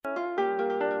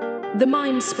The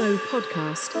Mindspo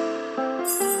podcast.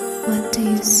 What do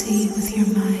you see with your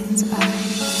mind's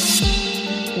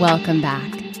eye? Welcome back.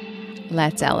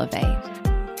 Let's elevate.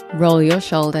 Roll your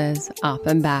shoulders up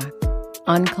and back.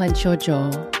 Unclench your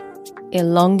jaw.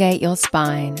 Elongate your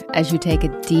spine as you take a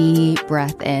deep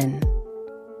breath in.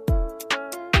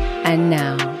 And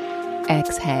now,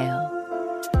 exhale.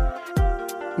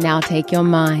 Now take your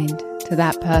mind to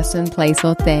that person, place,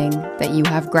 or thing that you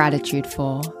have gratitude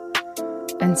for,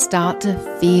 and start to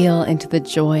feel into the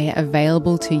joy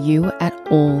available to you at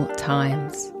all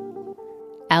times.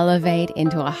 Elevate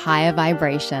into a higher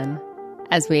vibration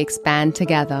as we expand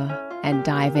together and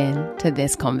dive into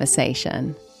this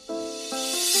conversation.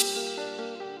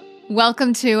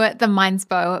 Welcome to the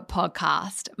Mindspo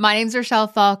podcast. My name's Rochelle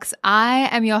Fox. I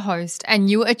am your host, and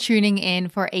you are tuning in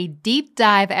for a deep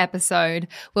dive episode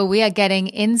where we are getting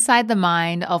inside the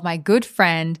mind of my good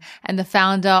friend and the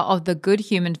founder of the Good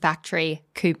Human Factory,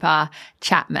 Cooper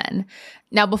Chapman.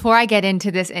 Now, before I get into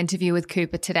this interview with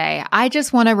Cooper today, I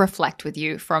just want to reflect with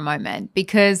you for a moment,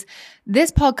 because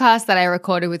this podcast that I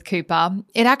recorded with Cooper,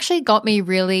 it actually got me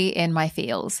really in my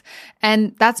feels.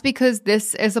 And that's because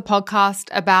this is a podcast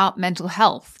about mental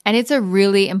health, and it's a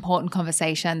really important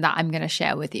conversation that I'm going to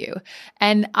share with you.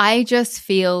 And I just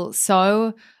feel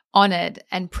so honored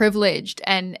and privileged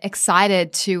and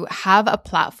excited to have a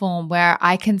platform where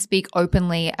I can speak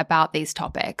openly about these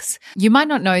topics. You might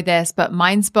not know this, but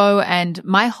Mindspo and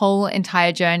my whole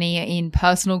entire journey in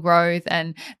personal growth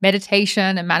and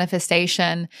meditation and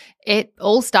manifestation, it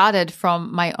all started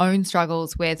from my own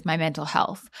struggles with my mental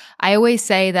health. I always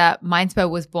say that Mindspo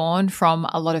was born from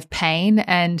a lot of pain,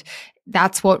 and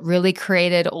that's what really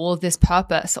created all of this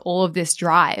purpose, all of this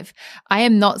drive. I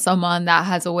am not someone that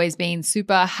has always been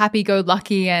super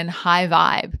happy-go-lucky and high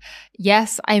vibe.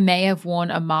 Yes, I may have worn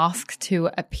a mask to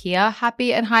appear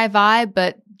happy and high vibe,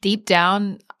 but deep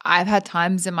down, I've had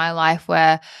times in my life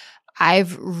where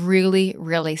I've really,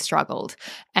 really struggled,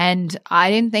 and I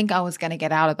didn't think I was going to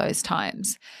get out of those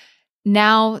times.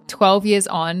 Now, 12 years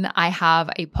on, I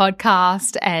have a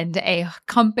podcast and a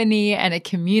company and a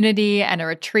community and a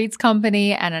retreats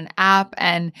company and an app,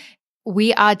 and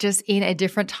we are just in a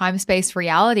different time space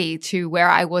reality to where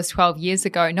I was 12 years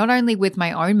ago, not only with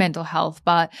my own mental health,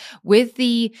 but with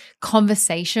the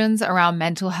conversations around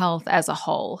mental health as a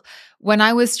whole. When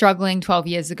I was struggling 12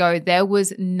 years ago, there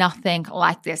was nothing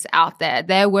like this out there.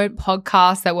 There weren't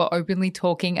podcasts that were openly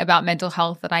talking about mental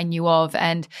health that I knew of,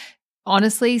 and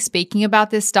honestly, speaking about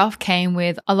this stuff came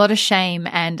with a lot of shame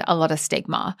and a lot of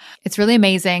stigma. It's really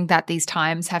amazing that these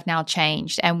times have now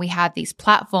changed, and we have these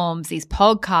platforms, these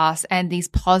podcasts, and these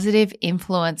positive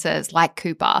influencers like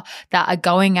Cooper that are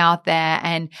going out there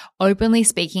and openly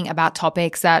speaking about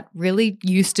topics that really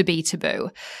used to be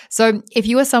taboo. So if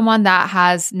you are someone that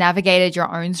has navigated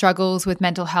your own struggles with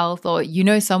mental health, or you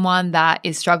know someone that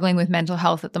is struggling with mental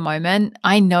health at the moment,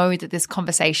 I know that this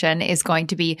conversation is going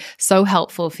to be so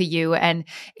helpful for you. And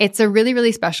it's a really,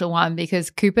 really special one because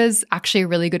Cooper's actually a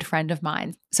really good friend of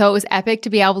mine. So it was epic to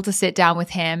be able to sit down with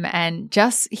him and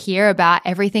just hear about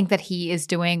everything that he is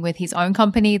doing with his own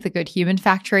company, The Good Human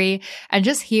Factory, and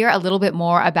just hear a little bit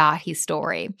more about his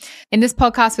story. In this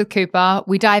podcast with Cooper,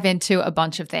 we dive into a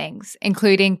bunch of things,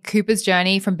 including Cooper's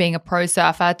journey from being a pro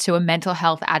surfer to a mental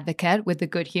health advocate with The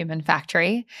Good Human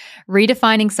Factory,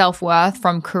 redefining self-worth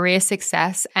from career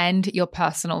success and your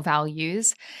personal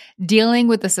values, dealing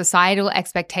with the societal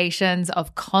expectations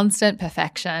of constant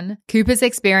perfection, Cooper's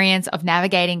experience of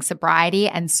navigating sobriety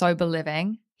and sober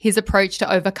living, his approach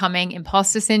to overcoming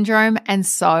imposter syndrome, and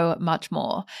so much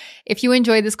more. If you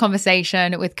enjoyed this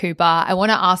conversation with Cooper, I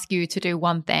want to ask you to do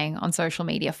one thing on social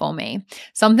media for me.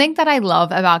 Something that I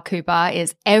love about Cooper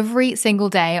is every single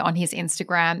day on his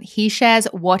Instagram, he shares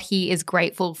what he is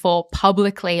grateful for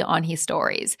publicly on his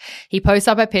stories. He posts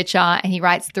up a picture and he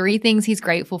writes 3 things he's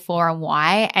grateful for and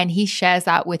why, and he shares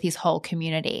that with his whole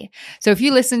community. So if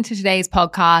you listen to today's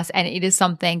podcast and it is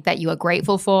something that you are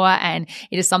grateful for and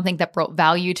it is something that brought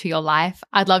value to your life,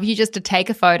 I'd love you just to take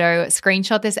a photo,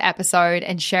 screenshot this episode,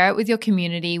 and share it with your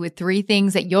community with 3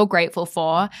 things that you're grateful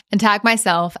for, and tag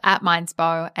myself at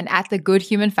Mindspo and at The Good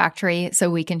Human Factory so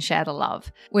we can share the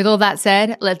love. With all that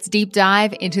said, let's deep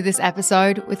dive into this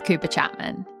episode with Cooper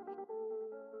Chapman.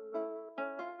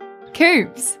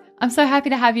 Coops, I'm so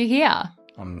happy to have you here.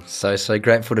 I'm so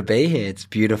grateful to be here. It's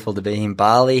beautiful to be in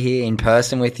Bali here in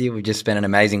person with you. We've just spent an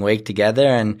amazing week together,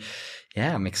 and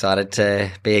Yeah, I'm excited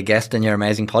to be a guest in your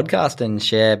amazing podcast and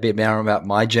share a bit more about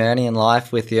my journey in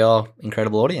life with your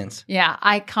incredible audience. Yeah,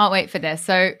 I can't wait for this.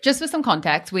 So just for some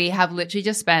context, we have literally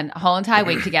just spent a whole entire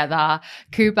week together.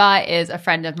 Cooper is a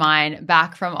friend of mine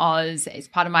back from Oz. He's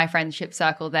part of my friendship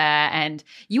circle there. And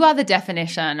you are the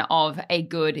definition of a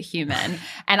good human.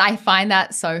 And I find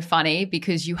that so funny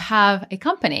because you have a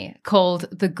company called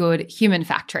The Good Human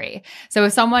Factory. So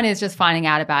if someone is just finding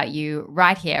out about you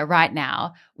right here, right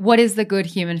now, what is The Good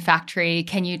Human Factory?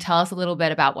 Can you tell us a little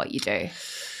bit about what you do?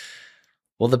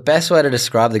 Well, the best way to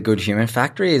describe the Good Human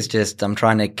Factory is just I'm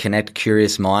trying to connect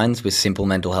curious minds with simple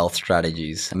mental health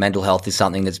strategies. Mental health is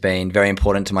something that's been very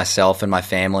important to myself and my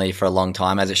family for a long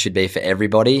time, as it should be for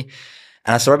everybody.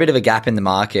 And I saw a bit of a gap in the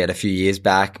market a few years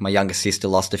back. My younger sister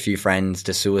lost a few friends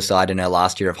to suicide in her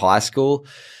last year of high school.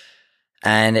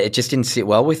 And it just didn't sit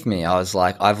well with me. I was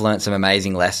like, I've learned some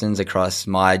amazing lessons across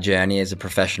my journey as a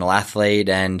professional athlete,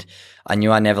 and I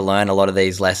knew I never learned a lot of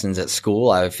these lessons at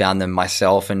school. I found them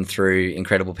myself and through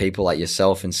incredible people like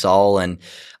yourself and Sol and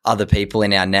other people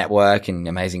in our network and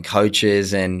amazing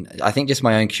coaches. And I think just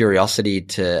my own curiosity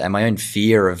and my own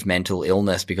fear of mental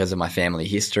illness because of my family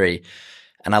history.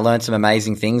 And I learned some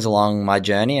amazing things along my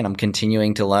journey, and I'm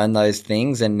continuing to learn those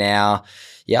things. And now,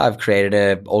 I've created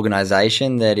an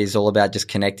organization that is all about just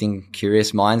connecting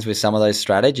curious minds with some of those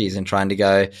strategies and trying to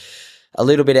go a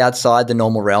little bit outside the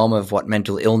normal realm of what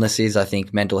mental illness is. I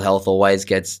think mental health always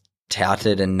gets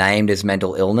touted and named as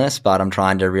mental illness, but I'm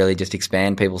trying to really just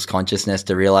expand people's consciousness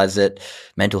to realize that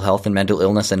mental health and mental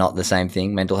illness are not the same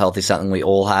thing. Mental health is something we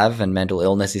all have, and mental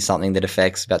illness is something that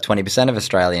affects about 20% of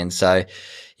Australians. So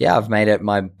I've made it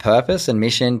my purpose and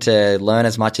mission to learn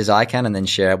as much as I can and then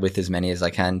share it with as many as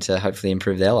I can to hopefully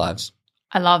improve their lives.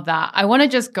 I love that. I want to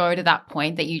just go to that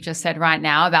point that you just said right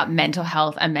now about mental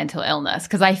health and mental illness,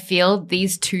 because I feel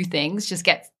these two things just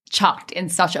get chucked in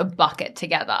such a bucket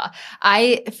together.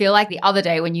 I feel like the other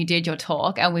day when you did your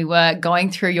talk and we were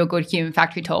going through your Good Human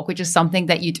Factory talk, which is something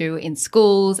that you do in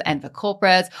schools and for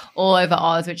corporates all over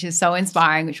Oz, which is so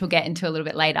inspiring, which we'll get into a little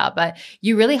bit later. But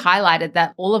you really highlighted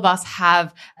that all of us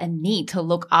have a need to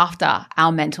look after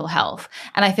our mental health.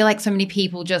 And I feel like so many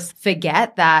people just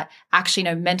forget that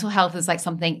actually, mental health is like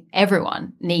something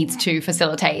everyone needs to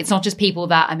facilitate. It's not just people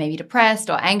that are maybe depressed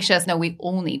or anxious. No, we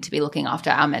all need to be looking after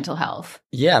our mental health.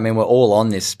 Yeah, I mean, we're all on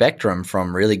this spectrum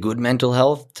from really good mental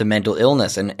health to mental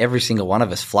illness, and every single one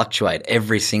of us fluctuate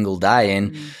every single day.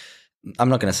 And I'm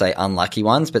not going to say unlucky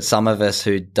ones, but some of us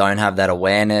who don't have that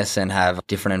awareness and have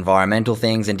different environmental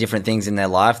things and different things in their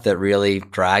life that really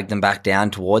drag them back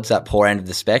down towards that poor end of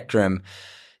the spectrum.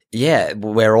 Yeah,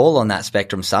 we're all on that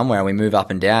spectrum somewhere, and we move up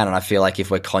and down. And I feel like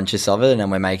if we're conscious of it and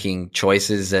we're making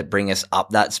choices that bring us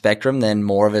up that spectrum, then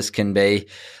more of us can be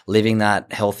living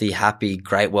that healthy, happy,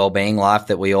 great well-being life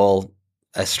that we all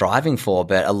are striving for.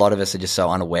 But a lot of us are just so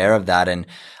unaware of that. And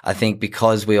I think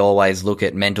because we always look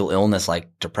at mental illness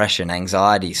like depression,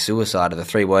 anxiety, suicide are the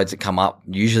three words that come up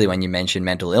usually when you mention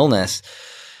mental illness,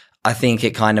 I think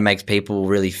it kind of makes people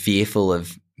really fearful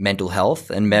of mental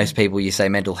health. And most people, you say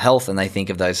mental health and they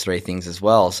think of those three things as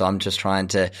well. So I'm just trying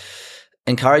to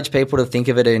encourage people to think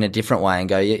of it in a different way and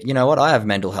go, you know what, I have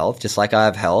mental health just like I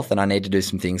have health, and I need to do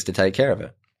some things to take care of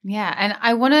it. Yeah. And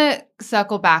I want to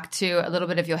circle back to a little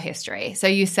bit of your history. So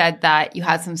you said that you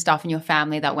had some stuff in your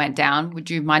family that went down.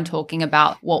 Would you mind talking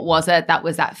about what was it that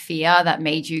was that fear that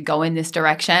made you go in this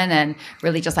direction and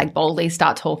really just like boldly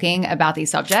start talking about these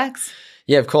subjects?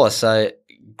 Yeah, of course. So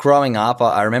growing up,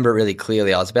 I remember it really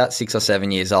clearly. I was about 6 or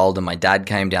 7 years old, and my dad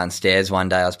came downstairs one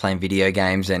day. I was playing video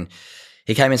games, and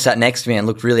he came and sat next to me and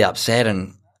looked really upset.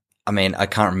 And I mean, I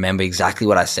can't remember exactly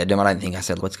what I said to him. I don't think I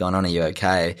said, "What's going on? Are you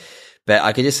okay?" But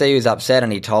I could just see he was upset,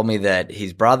 and he told me that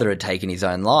his brother had taken his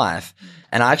own life.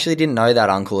 And I actually didn't know that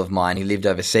uncle of mine. He lived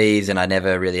overseas, and I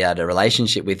never really had a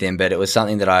relationship with him, but it was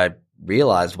something that I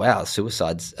realized, wow,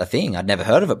 suicide's a thing. I'd never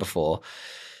heard of it before.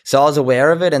 So I was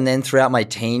aware of it, and then throughout my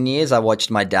teen years, I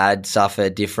watched my dad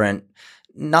suffer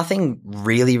nothing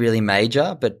really, really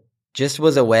major, but just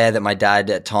was aware that my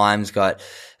dad at times got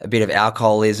a bit of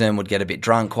alcoholism, would get a bit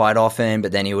drunk quite often,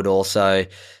 but then he would also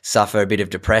suffer a bit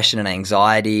of depression and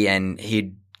anxiety, and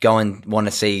he'd go and want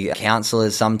to see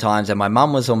counselors sometimes. And my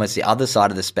mum was almost the other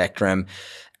side of the spectrum.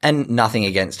 And nothing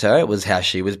against her. It was how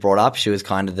she was brought up. She was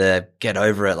kind of the get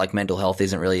over it, like mental health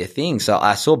isn't really a thing. So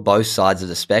I saw both sides of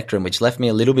the spectrum, which left me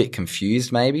a little bit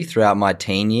confused maybe throughout my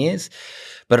teen years.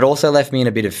 But it also left me in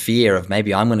a bit of fear of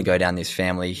maybe I'm going to go down this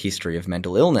family history of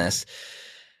mental illness.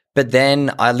 But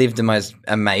then I lived the most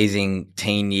amazing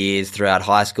teen years throughout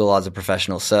high school. I was a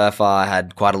professional surfer. I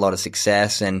had quite a lot of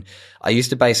success, and I used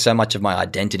to base so much of my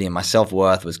identity and my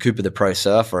self-worth was Cooper the pro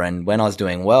surfer. And when I was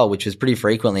doing well, which was pretty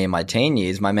frequently in my teen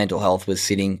years, my mental health was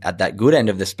sitting at that good end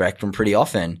of the spectrum pretty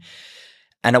often.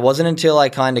 And it wasn't until I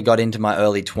kind of got into my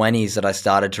early 20s that I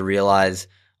started to realize,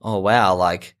 oh, wow,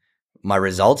 like my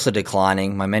results are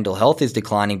declining, my mental health is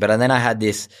declining. But then I had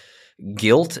this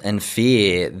guilt and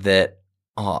fear that,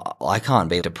 oh, I can't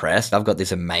be depressed. I've got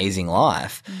this amazing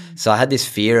life. So I had this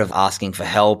fear of asking for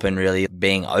help and really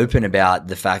being open about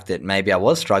the fact that maybe I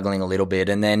was struggling a little bit.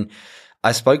 And then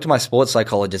I spoke to my sports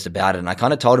psychologist about it, and I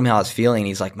kind of told him how I was feeling.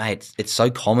 He's like, mate, it's so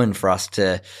common for us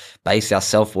to base our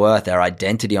self-worth, our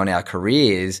identity on our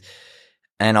careers.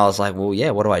 And I was like, well, yeah,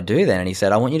 what do I do then? And he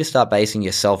said, I want you to start basing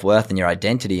your self-worth and your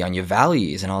identity on your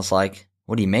values. And I was like,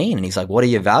 what do you mean? And he's like, what are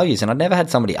your values? and I'd never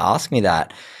had somebody ask me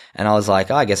that. And I was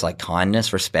like, oh, I guess like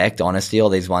kindness, respect, honesty, all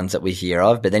these ones that we hear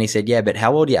of. But then he said, yeah, but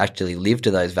how will you actually live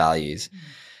to those values?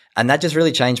 And that just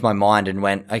really changed my mind and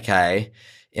went, okay,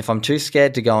 if I'm too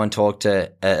scared to go and talk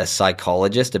to a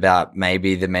psychologist about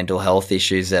maybe the mental health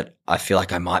issues that I feel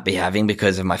like I might be having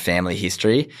because of my family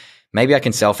history, maybe I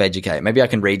can self-educate. Maybe I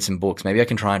can read some books. Maybe I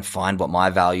can try and find what my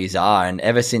values are. And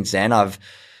ever since then, I've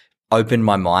opened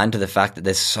my mind to the fact that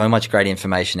there's so much great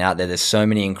information out there. There's so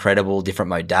many incredible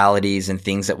different modalities and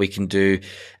things that we can do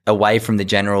away from the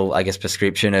general, I guess,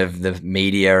 prescription of the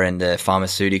media and the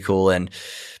pharmaceutical and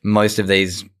most of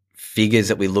these figures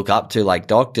that we look up to like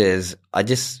doctors.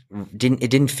 It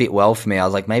didn't fit well for me. I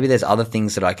was like, maybe there's other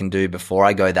things that I can do before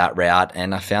I go that route.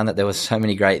 And I found that there was so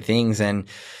many great things. And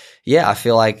yeah, I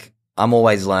feel like I'm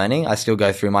always learning. I still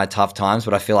go through my tough times,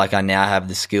 but I feel like I now have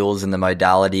the skills and the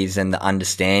modalities and the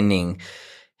understanding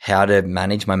how to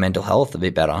manage my mental health a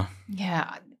bit better.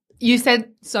 Yeah. You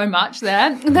said so much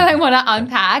there that I want to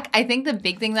unpack. I think the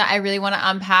big thing that I really want to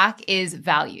unpack is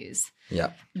values.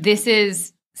 Yeah. This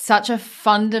is such a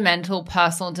fundamental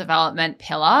personal development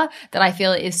pillar that I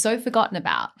feel is so forgotten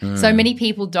about. So many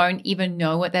people don't even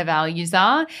know what their values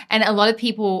are. And a lot of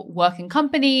people work in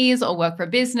companies or work for a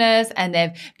business and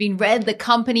they've been read the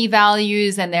company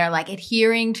values and they're like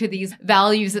adhering to these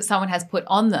values that someone has put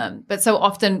on them. But so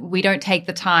often we don't take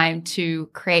the time to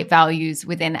create values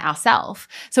within ourselves.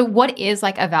 So what is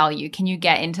like a value? Can you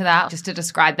get into that just to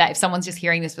describe that? If someone's just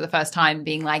hearing this for the first time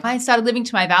being like, I started living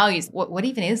to my values, what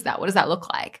even is that? What does that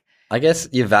look like? I guess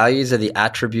your values are the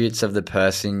attributes of the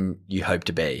person you hope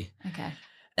to be. Okay.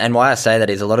 And why I say that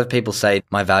is a lot of people say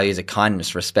my values are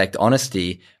kindness, respect,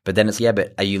 honesty, but then it's, yeah,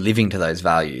 but are you living to those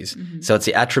values? So it's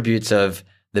the attributes of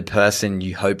the person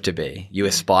you hope to be, you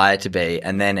aspire to be.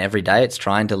 And then every day it's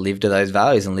trying to live to those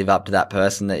values and live up to that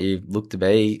person that you look to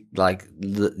be, like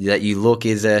that you look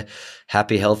is a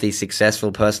happy, healthy,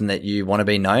 successful person that you want to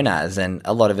be known as. And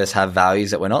a lot of us have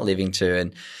values that we're not living to.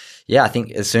 And yeah, I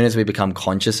think as soon as we become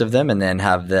conscious of them and then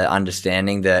have the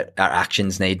understanding that our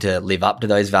actions need to live up to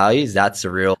those values, that's a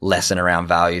real lesson around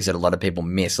values that a lot of people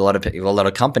miss. A lot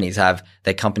of companies have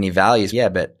their company values. Yeah,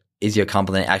 but is your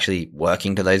company actually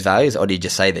working to those values, or do you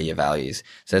just say they're your values?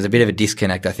 So there's a bit of a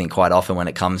disconnect, I think, quite often when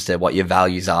it comes to what your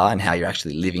values are and how you're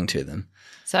actually living to them.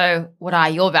 So what are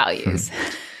your values?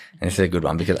 And this is a good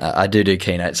one because I do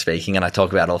keynote speaking and I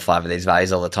talk about all 5 of these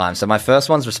values all the time. So my first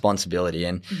one's responsibility.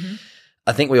 And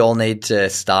I think we all need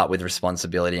to start with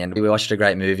responsibility. And we watched a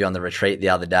great movie on the retreat the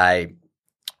other day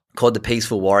called The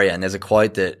Peaceful Warrior. And there's a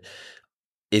quote that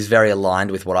is very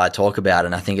aligned with what I talk about.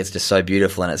 And I think it's just so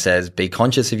beautiful. And it says, be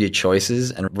conscious of your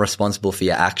choices and responsible for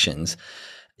your actions.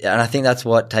 And I think that's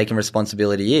what taking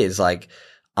responsibility is, like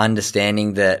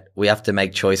understanding that we have to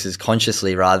make choices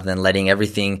consciously rather than letting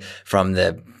everything from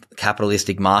the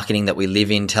capitalistic marketing that we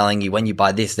live in telling you when you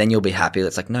buy this, then you'll be happy.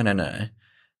 It's like, no.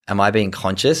 Am I being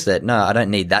conscious that, no, I don't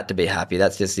need that to be happy.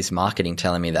 That's just this marketing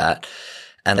telling me that.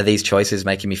 And are these choices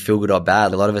making me feel good or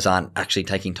bad? A lot of us aren't actually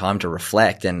taking time to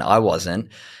reflect, and I wasn't.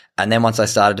 And then once I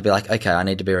started to be like, okay, I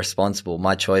need to be responsible.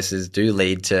 My choices do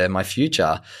lead to my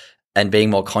future, and being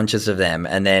more conscious of them.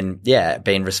 And then, yeah,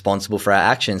 being responsible for our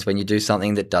actions. When you do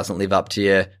something that doesn't live up to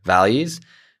your values,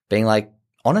 being like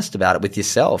honest about it with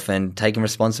yourself and taking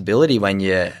responsibility when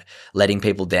you're letting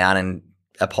people down and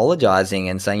apologizing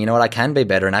and saying, you know what, I can be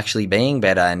better, and actually being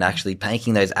better and actually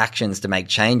making those actions to make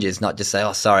changes, not just say,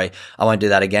 oh, sorry, I won't do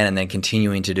that again, and then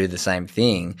continuing to do the same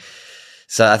thing.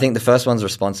 So I think the first one's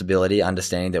responsibility,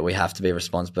 understanding that we have to be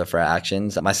responsible for our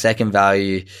actions. My second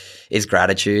value is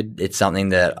gratitude. It's something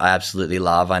that I absolutely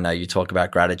love. I know you talk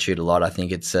about gratitude a lot. I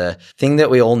think it's a thing that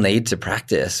we all need to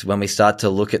practice. When we start to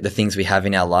look at the things we have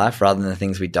in our life rather than the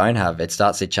things we don't have, it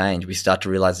starts to change. We start to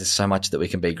realize there's so much that we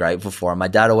can be grateful for. And my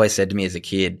dad always said to me as a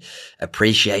kid,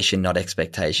 appreciation, not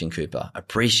expectation, Cooper.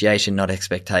 Appreciation, not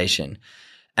expectation.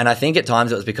 And I think at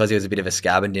times it was because he was a bit of a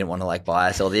scab and didn't want to buy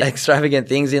us all the extravagant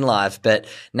things in life. But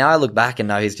now I look back and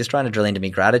know he's just trying to drill into me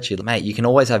gratitude. Mate, you can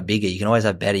always have bigger, you can always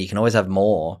have better, you can always have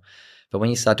more. But when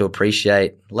you start to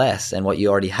appreciate less and what you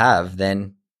already have,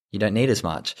 then you don't need as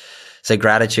much. So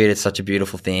gratitude is such a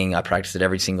beautiful thing. I practice it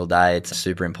every single day. It's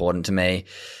super important to me.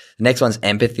 The next one's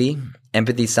empathy.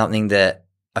 Empathy is something that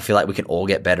I feel like we can all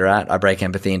get better at. I break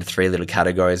empathy into 3 little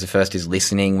categories. The first is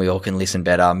listening. We all can listen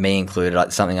better, me included.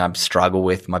 It's something I struggle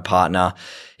with. My partner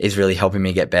is really helping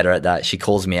me get better at that. She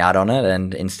calls me out on it,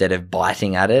 and instead of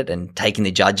biting at it and taking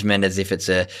the judgment as if it's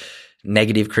a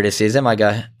negative criticism, I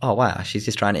go, oh wow, she's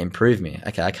just trying to improve me.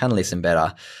 Okay, I can listen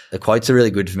better. The quotes are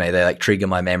really good for me. They trigger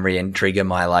my memory and trigger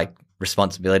my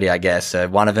responsibility, I guess. So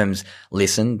one of them's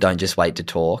listen, don't just wait to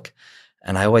talk.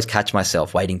 And I always catch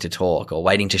myself waiting to talk or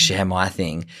waiting to share my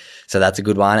thing. So that's a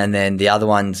good one. And then the other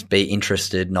one's be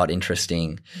interested, not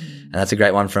interesting. And that's a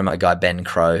great one from a guy, Ben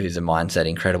Crow, who's a mindset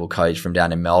incredible coach from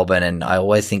down in Melbourne. And I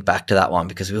always think back to that one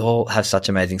because we all have such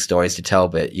amazing stories to tell,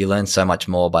 but you learn so much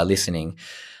more by listening.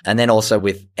 And then also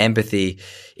with empathy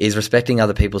is respecting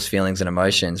other people's feelings and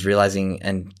emotions, realizing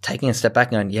and taking a step back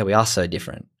and going, yeah, we are so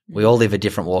different. We all live a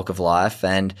different walk of life,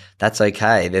 and that's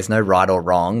okay. There's no right or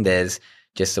wrong. There's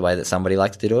just the way that somebody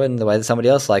likes to do it and the way that somebody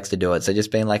else likes to do it. So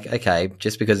just being okay,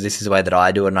 just because this is the way that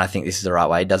I do it and I think this is the right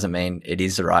way doesn't mean it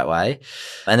is the right way.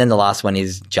 And then the last one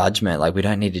is judgment. We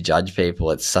don't need to judge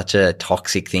people. It's such a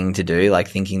toxic thing to do,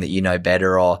 thinking that you know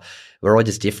better, or we're all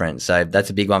just different. So that's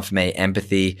a big one for me,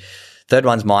 empathy. Third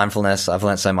one's mindfulness. I've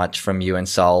learned so much from you and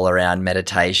Sol around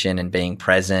meditation and being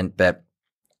present, but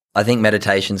I think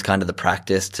meditation's kind of the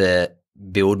practice to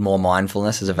build more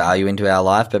mindfulness as a value into our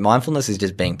life. But mindfulness is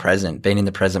just being present, being in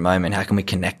the present moment. How can we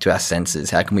connect to our senses?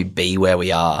 How can we be where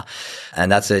we are?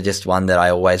 And that's just one that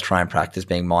I always try and practice,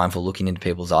 being mindful, looking into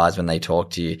people's eyes when they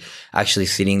talk to you, actually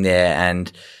sitting there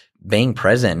and being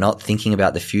present, not thinking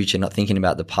about the future, not thinking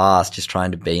about the past, just trying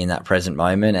to be in that present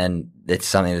moment. And it's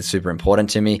something that's super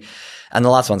important to me. And the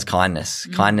last one's kindness.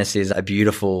 Kindness is a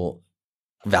beautiful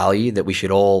value that we should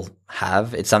all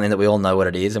have. It's something that we all know what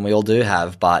it is and we all do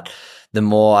have, but the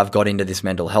more I've got into this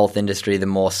mental health industry, the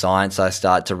more science I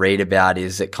start to read about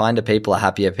is that kinder people are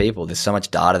happier people. There's so much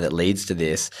data that leads to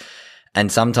this. And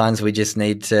sometimes we just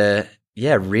need to,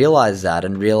 realize that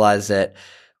and realize that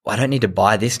I don't need to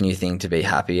buy this new thing to be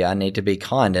happy. I need to be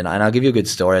kind. And I'll give you a good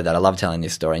story of that. I love telling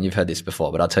this story, and you've heard this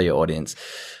before, but I'll tell your audience.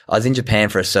 I was in Japan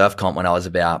for a surf comp when I was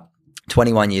about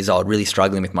 21 years old, really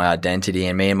struggling with my identity,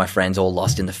 and me and my friends all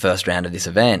lost in the first round of this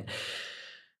event.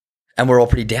 And we're all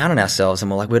pretty down on ourselves, and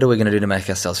we're what are we going to do to make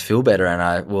ourselves feel better?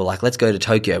 And we're let's go to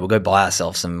Tokyo. We'll go buy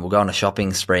ourselves we'll go on a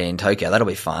shopping spree in Tokyo. That'll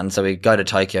be fun. So we go to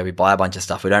Tokyo, we buy a bunch of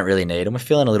stuff we don't really need, and we're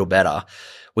feeling a little better.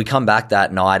 We come back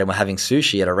that night and we're having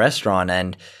sushi at a restaurant,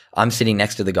 and I'm sitting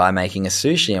next to the guy making a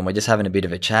sushi, and we're just having a bit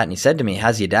of a chat. And he said to me,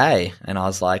 how's your day? And I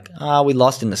was like, we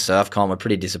lost in the surf comp. We're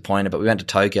pretty disappointed, but we went to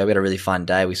Tokyo. We had a really fun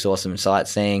day. We saw some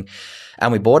sightseeing.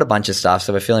 And we bought a bunch of stuff,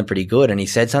 so we're feeling pretty good. And he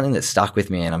said something that stuck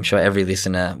with me, and I'm sure every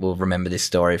listener will remember this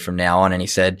story from now on. And he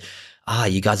said,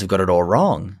 you guys have got it all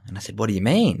wrong. And I said, what do you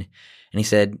mean? And he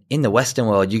said, in the Western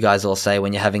world, you guys all say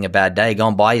when you're having a bad day, go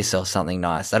and buy yourself something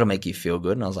nice. That'll make you feel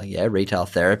good. And I was like, yeah, retail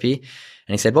therapy.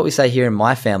 And he said, what we say here in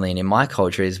my family and in my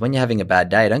culture is when you're having a bad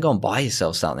day, don't go and buy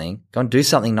yourself something. Go and do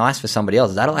something nice for somebody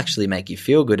else. That'll actually make you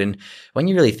feel good. And when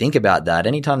you really think about that,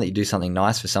 anytime that you do something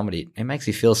nice for somebody, it makes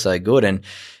you feel so good. And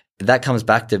that comes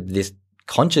back to this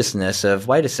consciousness of,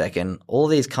 wait a second, all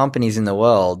these companies in the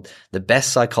world, the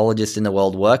best psychologists in the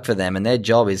world work for them, and their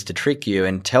job is to trick you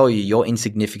and tell you you're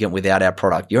insignificant without our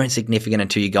product. You're insignificant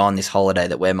until you go on this holiday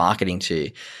that we're marketing to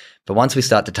you. But once we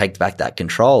start to take back that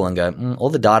control and go, all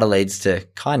the data leads to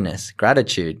kindness,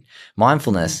 gratitude,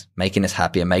 mindfulness, making us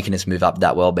happier, making us move up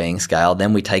that well-being scale,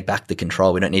 then we take back the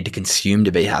control. We don't need to consume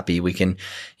to be happy. We can,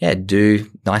 do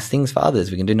nice things for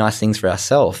others. We can do nice things for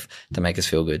ourselves to make us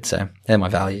feel good. So they're my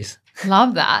values.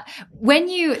 Love that. When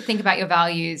you think about your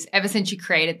values, ever since you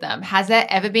created them, has there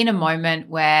ever been a moment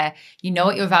where you know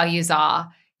what your values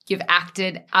are, you've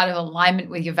acted out of alignment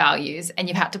with your values, and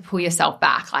you've had to pull yourself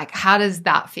back? How does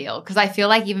that feel? Because I feel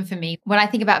like even for me, when I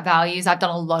think about values, I've done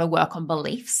a lot of work on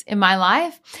beliefs in my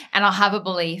life, and I'll have a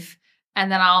belief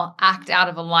and then I'll act out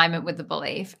of alignment with the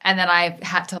belief, and then I've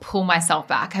had to pull myself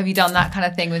back. Have you done that kind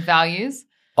of thing with values?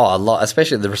 Oh, a lot,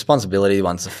 especially the responsibility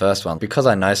one's the first one. Because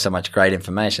I know so much great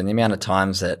information, the amount of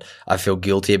times that I feel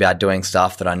guilty about doing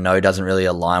stuff that I know doesn't really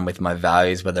align with my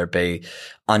values, whether it be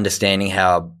understanding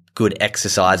how good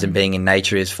exercise and being in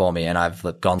nature is for me. And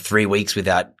I've gone 3 weeks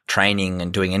without training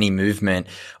and doing any movement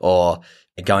or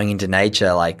going into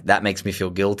nature, like that makes me feel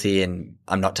guilty and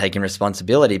I'm not taking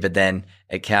responsibility. But then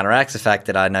it counteracts the fact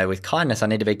that I know with kindness, I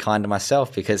need to be kind to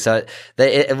myself, because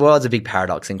the world's a big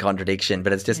paradox and contradiction,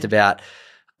 but it's just about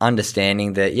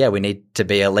understanding that, we need to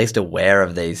be at least aware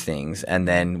of these things and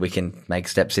then we can make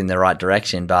steps in the right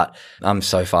direction. But I'm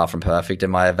so far from perfect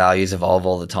and my values evolve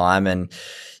all the time, and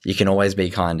you can always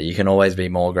be kinder. You can always be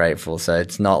more grateful. So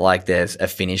it's not like there's a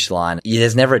finish line.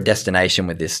 There's never a destination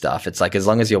with this stuff. It's like as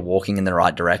long as you're walking in the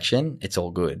right direction, it's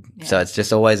all good. Yeah. So it's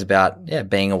just always about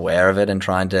being aware of it and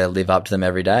trying to live up to them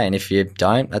every day. And if you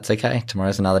don't, that's okay.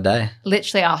 Tomorrow's another day.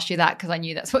 Literally asked you that because I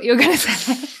knew that's what you were going to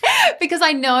say. Because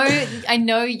I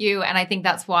know you, and I think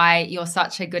that's why you're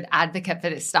such a good advocate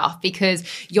for this stuff, because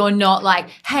you're not like,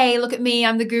 hey, look at me,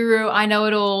 I'm the guru, I know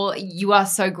it all. You are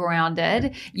so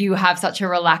grounded. You have such a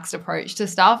relaxed approach to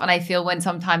stuff. And I feel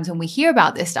sometimes when we hear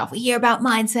about this stuff, we hear about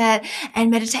mindset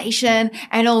and meditation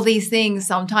and all these things,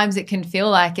 sometimes it can feel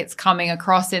like it's coming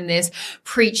across in this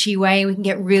preachy way. We can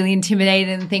get really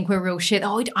intimidated and think we're real shit.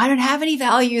 Oh, I don't have any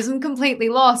values, I'm completely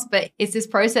lost. But it's this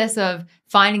process of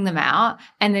finding them out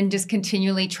and then just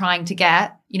continually trying to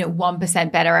get,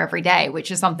 1% better every day, which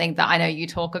is something that I know you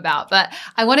talk about. But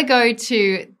I want to go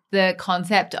to the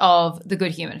concept of the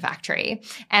Good Human Factory.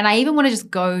 And I even want to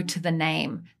just go to the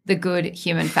name, the Good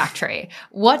Human Factory.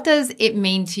 What does it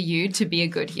mean to you to be a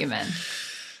good human?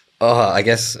 Oh, I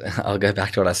guess I'll go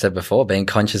back to what I said before, being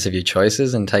conscious of your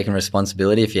choices and taking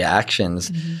responsibility for your actions.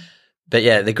 Mm-hmm. But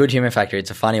yeah, the Good Human Factory,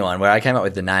 it's a funny one. Where I came up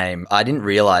with the name, I didn't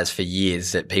realize for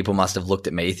years that people must have looked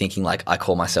at me thinking like I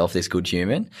call myself this good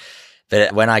human.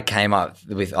 But when I came up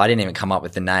with, I didn't even come up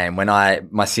with the name. When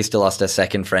my sister lost her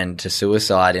second friend to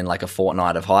suicide in like a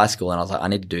fortnight of high school, and I was like, I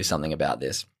need to do something about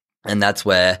this. And that's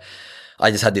where I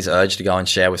just had this urge to go and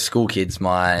share with school kids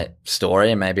my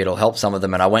story, and maybe it'll help some of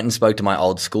them. And I went and spoke to my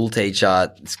old school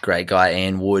teacher, this great guy,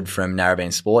 Ian Wood from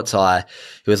Narrabeen Sports High,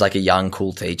 who was like a young,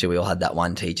 cool teacher. We all had that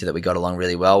one teacher that we got along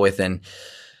really well with. And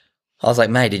I was like,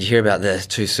 mate, did you hear about the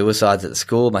 2 suicides at the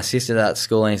school? My sister at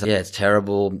school. And he's like, yeah, it's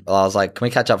terrible. I was like, can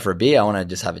we catch up for a beer? I want to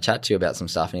just have a chat to you about some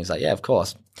stuff. And he's like, yeah, of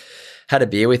course. Had a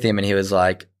beer with him, and he was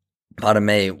like, pardon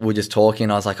me, we're just talking.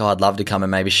 I was like, oh, I'd love to come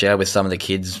and maybe share with some of the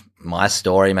kids my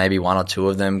story. Maybe 1 or 2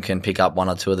 of them can pick up 1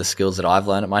 or 2 of the skills that I've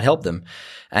learned. It might help them.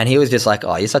 And he was just like,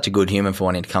 oh, you're such a good human for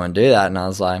wanting to come and do that. And I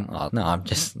was like, oh, no, I'm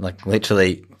just like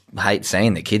literally hate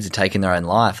seeing that kids are taking their own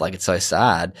life. Like, it's so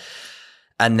sad.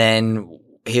 And then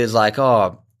he was like,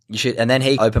 oh, you should. And then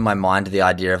he opened my mind to the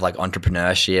idea of like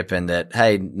entrepreneurship, and that,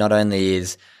 hey, not only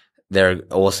is there an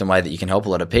awesome way that you can help a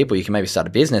lot of people, you can maybe start a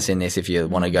business in this if you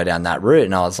want to go down that route.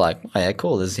 And I was like, oh yeah,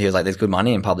 cool. He was like, there's good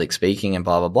money in public speaking and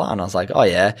blah, blah, blah. And I was like, oh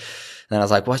yeah. And then I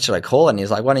was like, what should I call it? And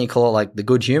he's like, why don't you call it like the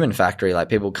Good Human Factory? Like,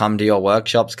 people come to your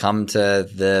workshops, come to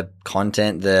the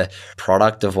content, the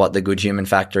product of what the Good Human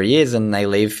Factory is, and they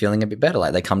leave feeling a bit better.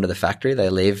 Like, they come to the factory, they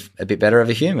leave a bit better of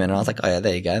a human. And I was like, oh yeah,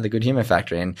 there you go, the Good Human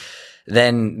Factory. And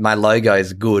then my logo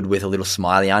is good with a little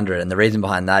smiley under it. And the reason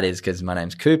behind that is because my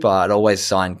name's Cooper. I'd always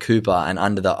sign Cooper, and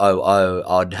under the OO,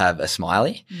 I'd have a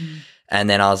smiley. Mm. And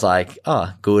then I was like,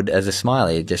 oh, good as a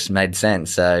smiley. It just made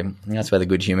sense. So that's where the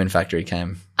Good Human Factory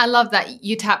came. I love that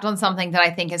you tapped on something that I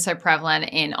think is so prevalent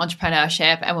in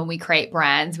entrepreneurship and when we create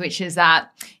brands, which is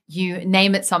that you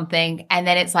name it something and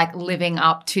then it's like living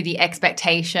up to the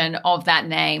expectation of that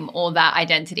name or that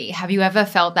identity. Have you ever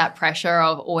felt that pressure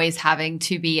of always having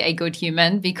to be a good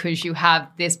human because you have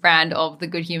this brand of the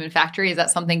Good Human Factory? Is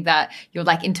that something that you're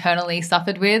like internally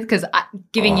suffered with? Because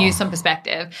giving you some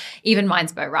perspective, even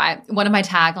Mindspo, right? One of my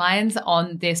taglines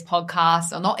on this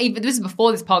podcast, or not even, this is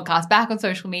before this podcast, back on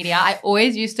social media, I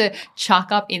always used to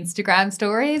chuck up Instagram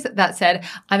stories that said,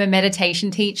 I'm a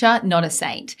meditation teacher, not a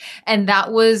saint. And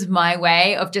that was my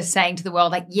way of just saying to the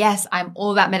world, like, yes, I'm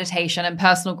all about meditation and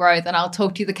personal growth, and I'll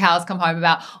talk to you the cows come home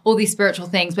about all these spiritual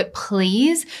things, but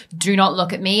please do not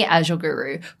look at me as your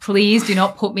guru. Please do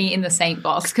not put me in the saint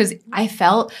box, because I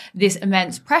felt this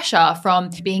immense pressure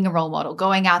from being a role model,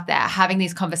 going out there, having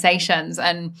these conversations.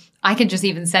 And I can just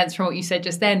even sense from what you said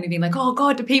just then, me being like, oh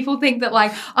God, do people think that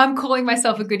like I'm calling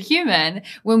myself a good human?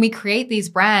 When we create these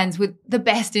brands with the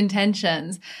best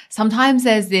intentions, sometimes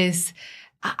there's this,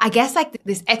 I guess, like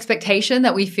this expectation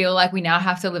that we feel like we now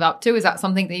have to live up to. Is that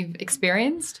something that you've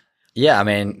experienced? Yeah, I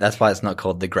mean, that's why it's not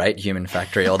called the Great Human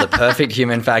Factory or the Perfect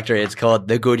Human Factory. It's called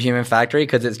the Good Human Factory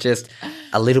because it's just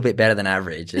a little bit better than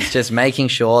average. It's just making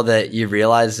sure that you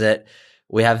realize that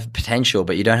we have potential,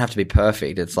 but you don't have to be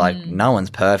perfect. It's like no one's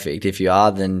perfect. If you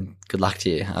are, then good luck to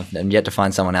you. I'm yet to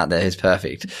find someone out there who's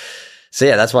perfect. So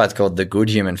yeah, that's why it's called the good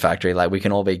human factory. Like, we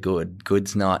can all be good.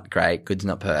 Good's not great. Good's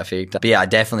not perfect. But yeah, I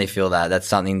definitely feel that. That's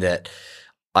something that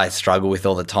I struggle with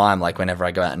all the time. Like, whenever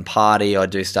I go out and party or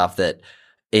do stuff that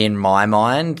in my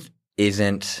mind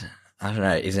isn't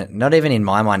not even in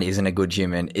my mind isn't a good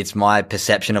human. It's my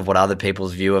perception of what other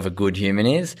people's view of a good human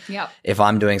is. Yep. If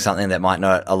I'm doing something that might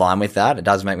not align with that, it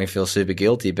does make me feel super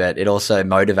guilty, but it also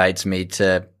motivates me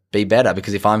to be better,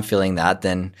 because if I'm feeling that,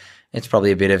 then it's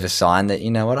probably a bit of a sign that, you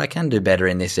know what, I can do better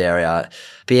in this area.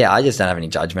 But yeah, I just don't have any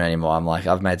judgment anymore. I'm like,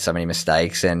 I've made so many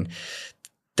mistakes and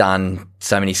done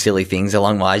so many silly things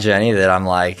along my journey that I'm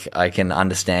like, I can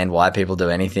understand why people do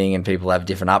anything, and people have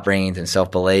different upbringings and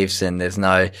self-beliefs, and there's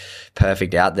no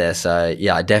perfect out there. So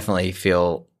yeah, I definitely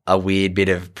feel a weird bit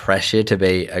of pressure to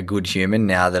be a good human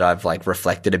now that I've like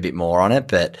reflected a bit more on it.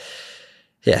 But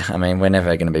yeah, I mean, we're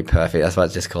never going to be perfect. That's why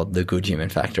it's just called the good human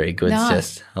factory. Good's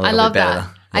just a little bit better.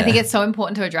 That. I think it's so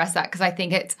important to address that, because I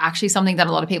think it's actually something that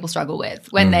a lot of people struggle with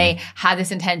when they have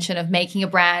this intention of making a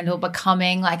brand or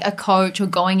becoming like a coach or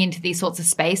going into these sorts of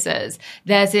spaces.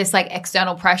 There's this like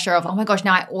external pressure of, oh my gosh,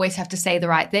 now I always have to say the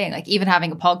right thing. Like, even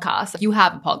having a podcast. You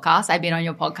have a podcast. I've been on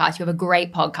your podcast. You have a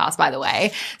great podcast, by the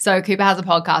way. So Cooper has a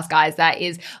podcast, guys, that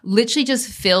is literally just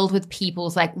filled with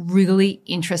people's like really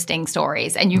interesting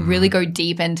stories. And you really go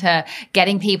deep into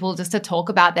getting people just to talk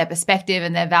about their perspective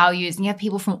and their values. And you have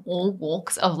people from all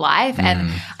walks of life.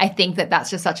 And I think that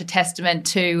that's just such a testament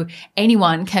to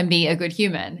anyone can be a good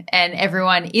human, and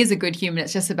everyone is a good human.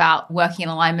 It's just about working in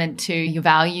alignment to your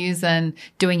values and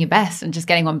doing your best and just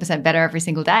getting 1% better every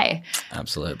single day.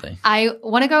 Absolutely. I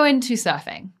want to go into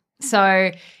surfing.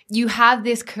 So you have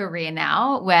this career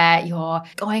now where you're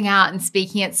going out and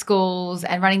speaking at schools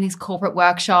and running these corporate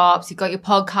workshops. You've got your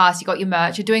podcast, you've got your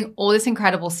merch, you're doing all this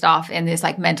incredible stuff in this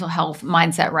like mental health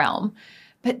mindset realm.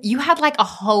 But you had like a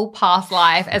whole past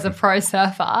life as a pro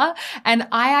surfer. And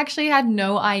I actually had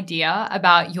no idea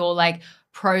about your like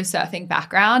pro surfing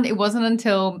background. It wasn't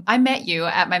until I met you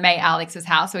at my mate Alex's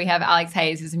house. So we have Alex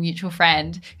Hayes, who's a mutual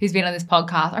friend who's been on this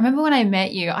podcast. I remember when I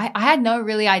met you, I had no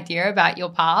really idea about your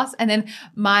past. And then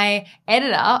my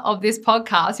editor of this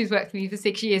podcast, who's worked with me for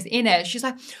 6 years in it, she's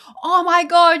like, oh my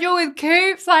God, you're with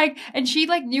Coops. Like, and she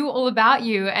like knew all about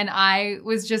you. And I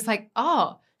was just like,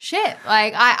 oh, shit.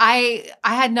 Like I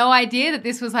had no idea that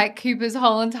this was like Cooper's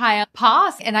whole entire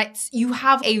past. And you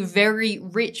have a very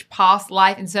rich past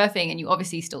life in surfing, and you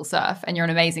obviously still surf and you're an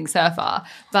amazing surfer,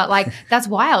 but like that's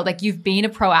wild. Like, you've been a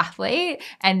pro athlete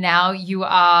and now you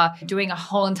are doing a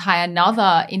whole entire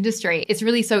another industry. It's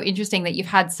really so interesting that you've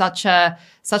had such a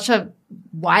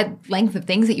wide length of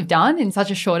things that you've done in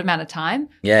such a short amount of time.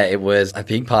 Yeah, it was a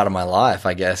big part of my life,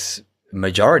 I guess.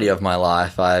 Majority of my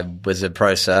life, I was a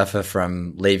pro surfer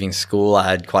from leaving school. I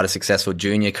had quite a successful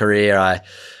junior career. I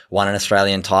won an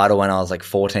Australian title when I was like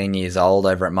 14 years old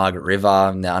over at Margaret River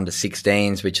in the under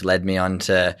 16s, which led me on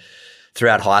to,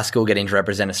 throughout high school, getting to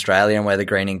represent Australia and wear the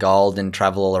green and gold and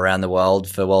travel all around the world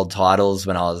for world titles.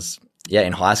 When I was,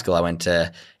 in high school, I went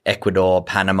to Ecuador,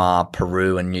 Panama,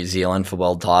 Peru and New Zealand for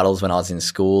world titles when I was in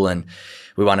school, and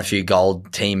we won a few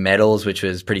gold team medals, which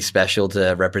was pretty special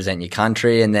to represent your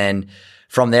country. And then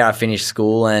from there, I finished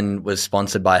school and was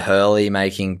sponsored by Hurley,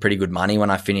 making pretty good money when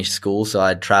I finished school. So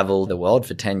I traveled the world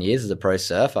for 10 years as a pro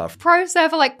surfer. Pro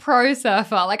surfer.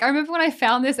 Like, I remember when I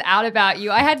found this out about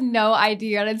you, I had no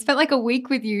idea. And I'd spent like a week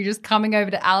with you just coming over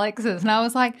to Alex's. And I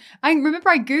was like, I remember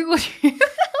I Googled you. I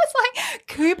was like,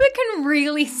 Cooper can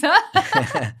really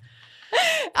surf.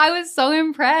 I was so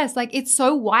impressed. Like, it's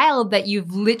so wild that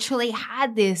you've literally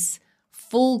had this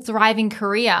full thriving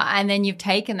career and then you've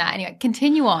taken that and you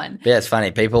continue on. Yeah, it's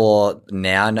funny. People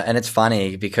now, and it's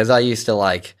funny because I used to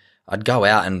I'd go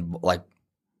out and like,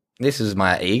 this is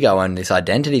my ego and this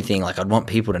identity thing. Like, I'd want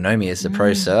people to know me as a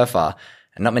pro surfer.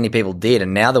 And not many people did.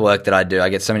 And now the work that I do, I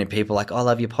get so many people like, oh, I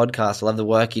love your podcast. I love the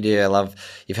work you do.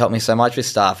 You've helped me so much with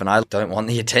stuff. And I don't want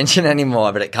the attention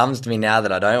anymore. But it comes to me now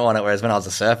that I don't want it. Whereas when I was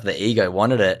a surfer, the ego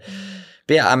wanted it.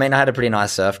 But yeah, I mean, I had a pretty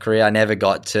nice surf career. I never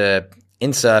got to,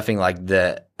 in surfing, like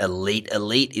the elite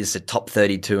is the top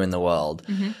 32 in the world.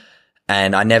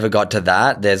 And I never got to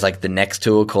that. There's like the next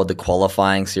tour called the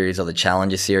qualifying series or the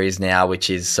challenger series now, which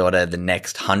is sort of the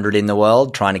next 100 in the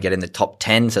world, trying to get in the top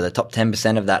 10. So the top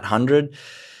 10% of that 100,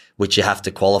 which you have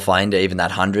to qualify into even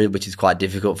that 100, which is quite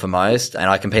difficult for most. And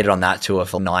I competed on that tour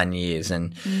for 9 years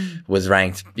and was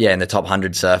ranked, in the top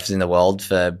 100 surfers in the world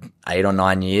for 8 or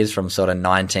 9 years, from sort of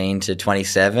 19 to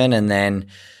 27. And then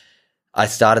I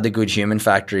started the Good Human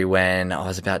Factory when I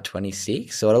was about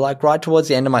 26, sort of like right towards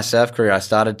the end of my surf career. I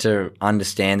started to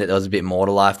understand that there was a bit more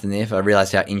to life than this. I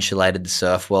realized how insulated the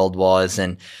surf world was,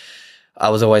 and I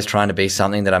was always trying to be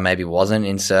something that I maybe wasn't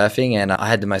in surfing. And I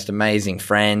had the most amazing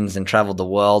friends and traveled the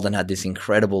world and had this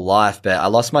incredible life. But I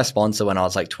lost my sponsor when I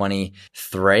was like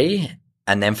 23.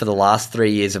 And then for the last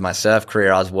 3 years of my surf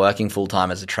career, I was working full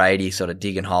time as a tradie, sort of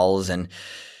digging holes and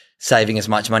saving as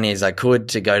much money as I could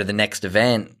to go to the next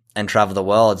event and travel the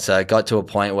world. So it got to a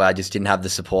point where I just didn't have the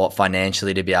support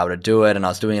financially to be able to do it. And I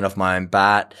was doing it off my own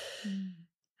bat.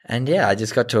 And yeah, I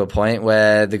just got to a point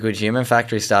where the Good Human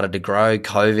Factory started to grow.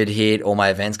 COVID hit. All my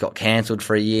events got cancelled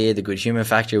for a year. The Good Human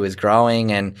Factory was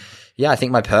growing. And yeah, I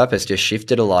think my purpose just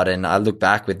shifted a lot. And I look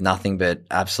back with nothing but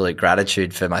absolute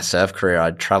gratitude for my surf career.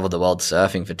 I traveled the world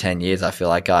surfing for 10 years. I feel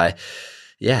like I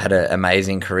had an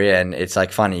amazing career. And it's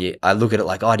like funny. I look at it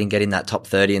like, oh, I didn't get in that top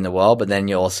 30 in the world. But then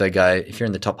you also go, if you're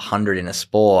in the top 100 in a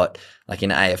sport, like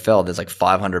in AFL, there's like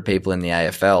 500 people in the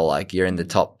AFL. Like you're in the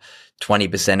top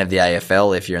 20% of the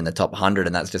AFL if you're in the top 100,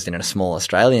 and that's just in a small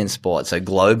Australian sport. So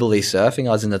globally surfing,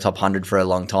 I was in the top 100 for a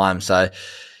long time. So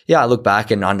yeah, I look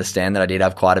back and understand that I did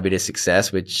have quite a bit of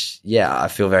success, which yeah, I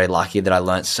feel very lucky that I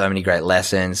learned so many great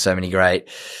lessons, so many great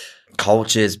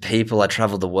cultures, people. I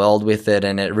traveled the world with it,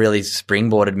 and it really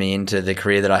springboarded me into the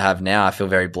career that I have now. I feel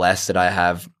very blessed that I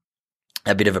have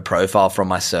a bit of a profile from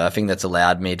my surfing that's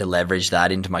allowed me to leverage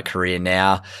that into my career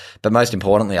now. But most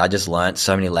importantly, I just learned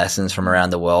so many lessons from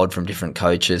around the world, from different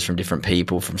coaches, from different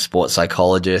people, from sports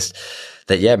psychologists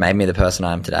that, yeah, made me the person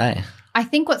I am today. I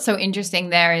think what's so interesting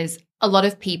there is a lot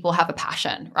of people have a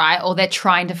passion, right? Or they're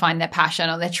trying to find their passion,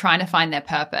 or they're trying to find their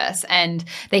purpose, and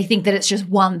they think that it's just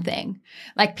one thing.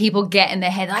 Like people get in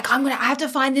their head, like, I have to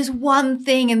find this one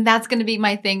thing and that's going to be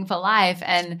my thing for life.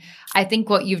 And I think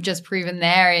what you've just proven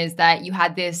there is that you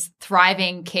had this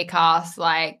thriving, kick-ass,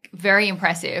 like very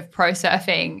impressive pro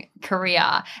surfing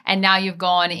career. And now you've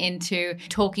gone into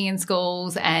talking in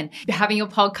schools and having your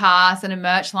podcast and a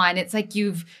merch line. It's like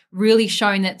you've really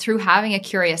shown that through having a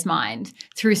curious mind,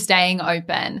 through staying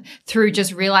open, through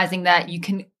just realizing that you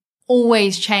can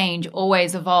always change,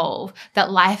 always evolve,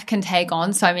 that life can take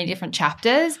on so many different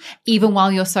chapters, even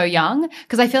while you're so young.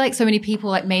 Because I feel like so many people,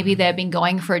 like maybe they've been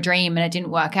going for a dream and it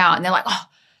didn't work out, and they're like, oh,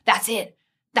 that's it.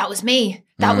 That was me.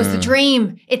 That was the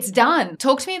dream. It's done.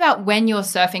 Talk to me about when your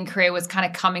surfing career was kind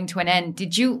of coming to an end.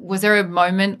 Was there a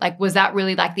moment, like, was that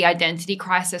really like the identity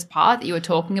crisis part that you were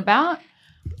talking about?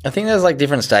 I think there's like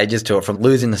different stages to it. From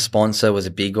losing the sponsor was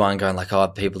a big one, going like, oh,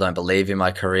 people don't believe in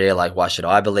my career. Like, why should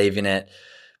I believe in it?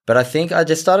 But I think I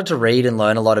just started to read and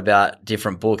learn a lot about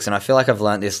different books. And I feel like I've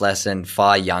learned this lesson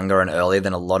far younger and earlier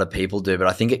than a lot of people do. But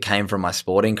I think it came from my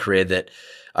sporting career that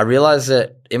I realized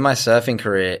that in my surfing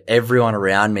career, everyone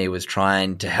around me was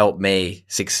trying to help me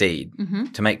succeed,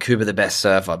 to make Cuba the best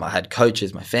surfer. I had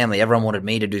coaches, my family, everyone wanted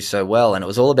me to do so well. And it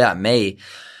was all about me.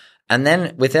 And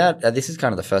then this is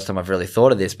kind of the first time I've really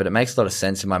thought of this, but it makes a lot of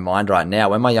sense in my mind right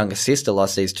now. When my younger sister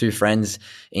lost these two friends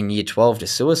in year 12 to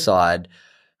suicide,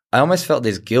 I almost felt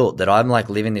this guilt that I'm like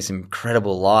living this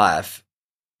incredible life,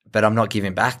 but I'm not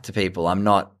giving back to people.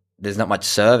 There's not much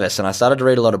service. And I started to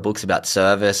read a lot of books about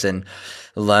service and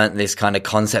learned this kind of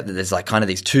concept that there's like kind of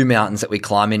these two mountains that we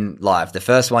climb in life. The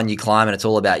first one you climb and it's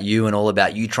all about you and all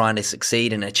about you trying to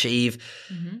succeed and achieve.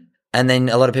 And then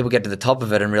a lot of people get to the top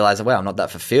of it and realize, wow, I'm not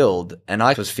that fulfilled. And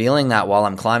I was feeling that while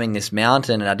I'm climbing this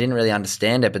mountain, and I didn't really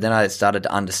understand it. But then I started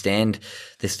to understand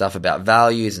this stuff about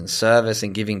values and service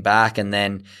and giving back. And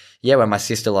then, yeah, when my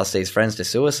sister lost these friends to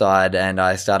suicide, and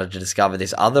I started to discover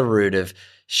this other route of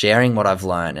sharing what I've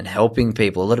learned and helping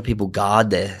people. A lot of people guard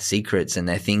their secrets and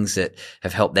their things that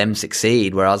have helped them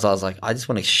succeed, whereas I was like, I just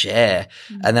want to share.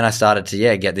 And then I started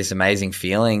to, get this amazing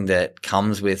feeling that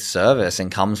comes with service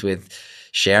and comes with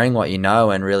sharing what you know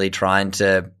and really trying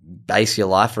to base your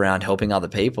life around helping other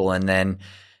people. And then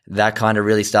that kind of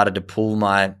really started to pull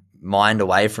my mind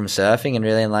away from surfing and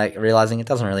really like realizing it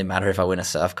doesn't really matter if I win a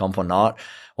surf comp or not.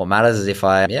 What matters is if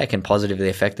I can positively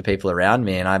affect the people around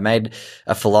me. And I made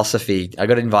a philosophy. I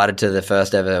got invited to the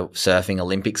first ever surfing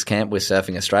Olympics camp with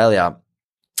Surfing Australia.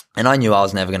 And I knew I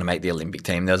was never going to make the Olympic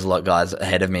team. There was a lot of guys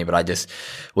ahead of me, but I just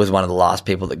was one of the last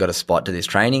people that got a spot to this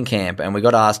training camp. And we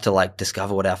got asked to like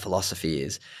discover what our philosophy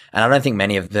is. And I don't think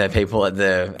many of the people at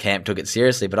the camp took it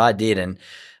seriously, but I did. And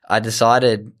I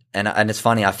decided, and it's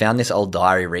funny, I found this old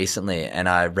diary recently and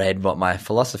I read what my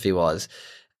philosophy was.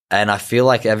 And I feel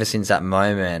like ever since that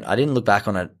moment, I didn't look back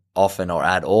on it often or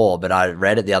at all, but I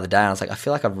read it the other day and I was like, I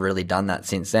feel like I've really done that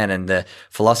since then. And the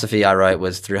philosophy I wrote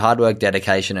was through hard work,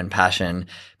 dedication and passion,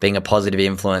 being a positive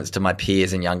influence to my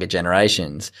peers and younger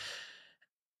generations.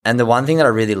 And the one thing that I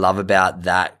really love about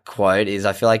that quote is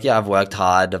I feel like, yeah, I've worked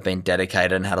hard, I've been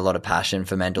dedicated and had a lot of passion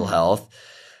for mental health,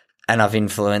 and I've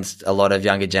influenced a lot of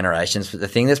younger generations. But the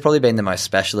thing that's probably been the most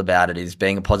special about it is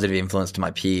being a positive influence to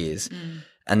my peers.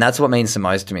 And that's what means the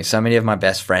most to me. So many of my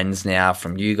best friends now,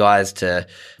 from you guys to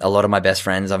a lot of my best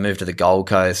friends, I've moved to the Gold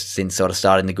Coast since sort of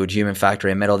starting the Good Human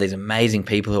Factory and met all these amazing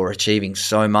people who are achieving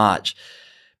so much.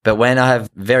 But when I have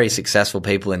very successful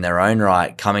people in their own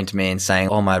right coming to me and saying,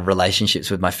 oh, my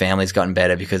relationships with my family's gotten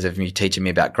better because of you teaching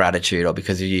me about gratitude or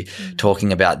because of you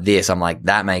talking about this, I'm like,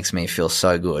 that makes me feel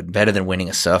so good. Better than winning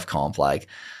a surf comp. Like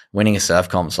winning a surf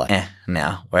comp's like,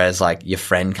 now. Whereas like your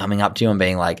friend coming up to you and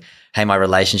being like, hey, my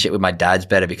relationship with my dad's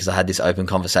better because I had this open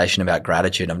conversation about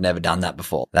gratitude. I've never done that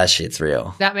before. That shit's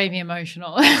real. That made me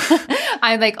emotional.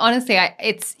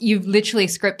 You've literally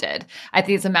scripted. I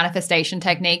think it's a manifestation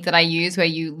technique that I use where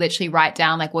you literally write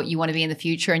down like what you want to be in the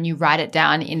future and you write it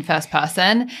down in first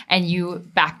person. And you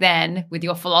back then with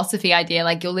your philosophy idea,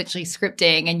 like you're literally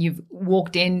scripting and you've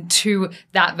walked into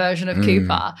that version of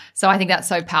Cooper. So I think that's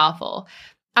so powerful.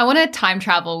 I want to time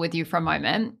travel with you for a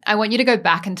moment. I want you to go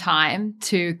back in time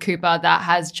to Cooper that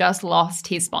has just lost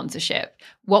his sponsorship.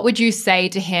 What would you say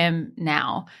to him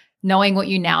now, knowing what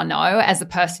you now know as the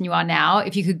person you are now?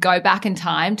 If you could go back in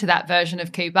time to that version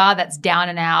of Cooper that's down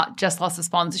and out, just lost a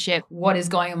sponsorship, what is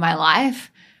going on in my life?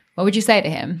 What would you say to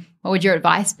him? What would your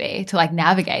advice be to like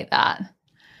navigate that?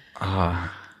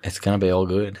 It's going to be all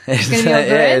good. It's going to be all good?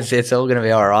 Yeah, it's all going to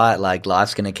be all right. Like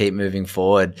life's going to keep moving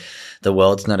forward. The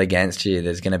world's not against you.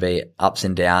 There's going to be ups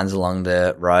and downs along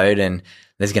the road, and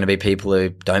there's going to be people who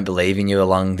don't believe in you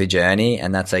along the journey,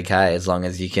 and that's okay as long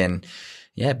as you can,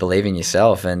 believe in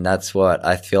yourself. And that's what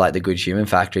I feel like the Good Human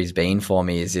Factory's been for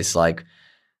me, is this like,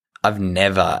 I've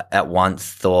never at once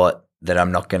thought that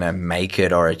I'm not going to make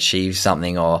it or achieve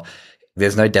something, or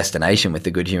there's no destination with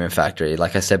the Good Human Factory.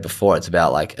 Like I said before, it's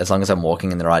about like, as long as I'm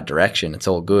walking in the right direction, it's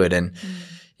all good. And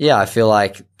I feel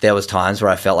like there was times where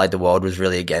I felt like the world was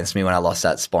really against me when I lost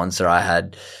that sponsor. I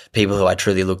had people who I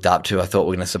truly looked up to, I thought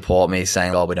were going to support me,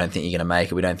 saying, oh, we don't think you're going to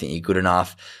make it. We don't think you're good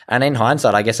enough. And in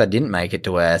hindsight, I guess I didn't make it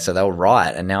to where, so they were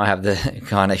right. And now I have the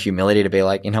kind of humility to be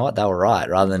like, you know what, they were right,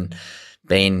 rather than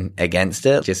being against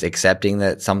it, just accepting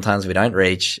that sometimes we don't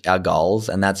reach our goals,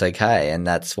 and that's okay. And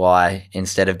that's why,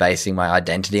 instead of basing my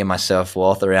identity and my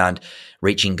self-worth around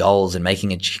reaching goals and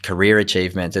making career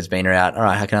achievements, it's been around, all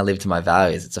right, how can I live to my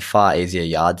values? It's a far easier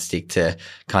yardstick to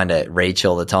kind of reach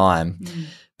all the time.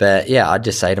 But I'd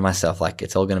just say to myself, like,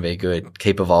 it's all going to be good.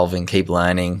 Keep evolving, keep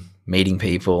learning, meeting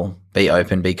people, be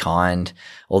open, be kind,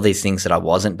 all these things that I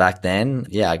wasn't back then.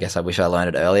 I guess I wish I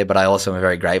learned it earlier, but I also am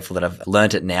very grateful that I've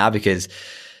learned it now, because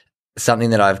something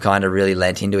that I've kind of really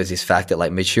lent into is this fact that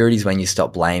like maturity is when you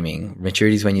stop blaming.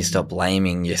 Maturity is when you stop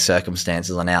blaming your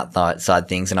circumstances on outside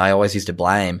things. And I always used to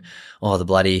blame, the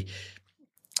bloody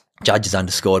judges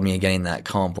underscored me again in that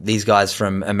comp. These guys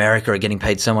from America are getting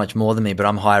paid so much more than me, but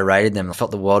I'm higher rated than them. I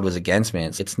felt the world was against me.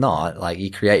 It's not. Like,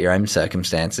 you create your own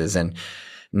circumstances. And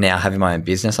now having my own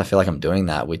business, I feel like I'm doing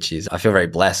that, I feel very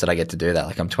blessed that I get to do that.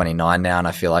 Like, I'm 29 now, and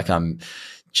I feel like I'm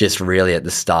just really at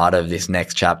the start of this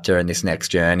next chapter and this next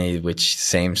journey, which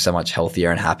seems so much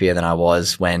healthier and happier than I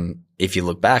was when, if you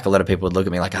look back, a lot of people would look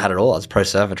at me like I had it all. I was a pro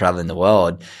surfer traveling the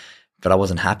world, but I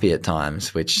wasn't happy at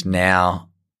times, which now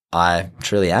I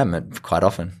truly am quite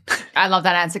often. I love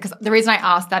that answer, because the reason I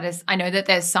asked that is I know that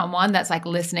there's someone that's like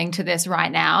listening to this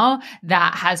right now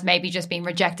that has maybe just been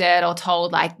rejected or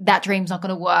told like that dream's not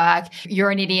going to work,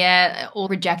 you're an idiot, or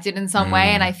rejected in some way.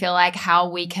 And I feel like how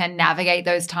we can navigate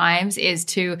those times is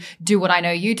to do what I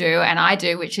know you do and I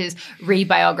do, which is read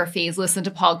biographies, listen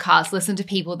to podcasts, listen to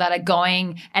people that are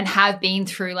going and have been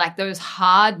through like those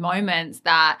hard moments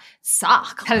that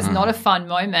suck. That is not a fun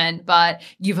moment, but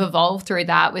you've evolved through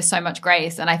that with so much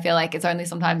grace. And I feel like it's only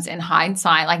sometimes in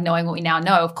hindsight, like knowing what we now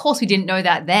know. Of course, we didn't know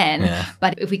that then,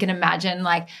 but if we can imagine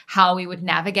like how we would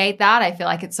navigate that, I feel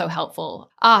like it's so helpful.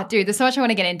 Dude, there's so much I want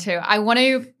to get into. I want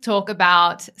to talk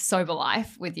about sober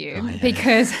life with you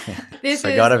because this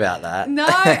forgot about that. No,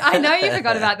 I know you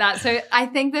forgot about that. So I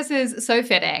think this is so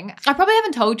fitting. I probably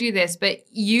haven't told you this, but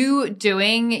you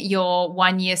doing your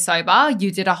 1 year sober, you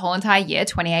did a whole entire year,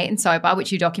 28 and sober,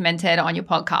 which you documented on your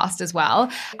podcast as well.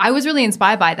 I was really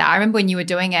inspired by that. I remember when you were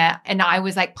doing it and I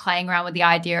was like playing around with the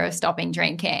idea of stopping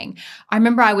drinking. I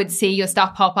remember I would see your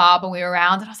stuff pop up and we were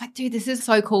around and I was like, dude, this is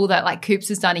so cool that like Coops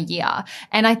has done a year.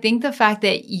 And I think the fact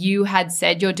that you had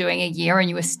said you're doing a year and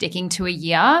you were sticking to a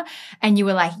year and you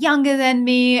were like younger than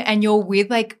me and you're with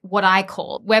like what I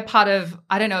call, we're part of,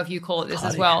 I don't know if you call it this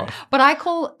as well, but I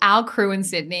call our crew in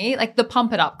Sydney like the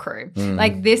Pump It Up crew.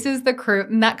 Like this is the crew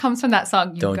and that comes from that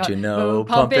song. Don't you know,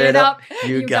 pump it up.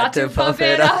 You got to pump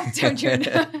it up. Don't you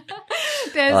know?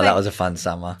 That was a fun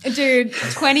summer. Dude,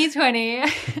 2020,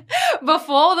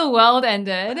 before the world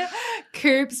ended,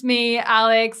 Coops, me,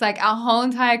 Alex, like our whole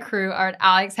entire crew are at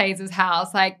Alex Hayes'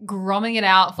 house, like gromming it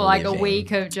out for like a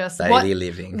week of just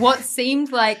what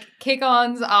seemed like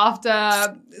kick-ons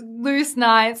after loose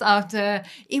nights after.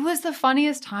 It was the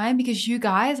funniest time because you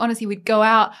guys, honestly, we'd go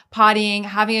out partying,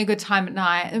 having a good time at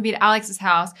night. It would be at Alex's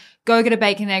house, go get a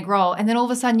bacon egg roll. And then all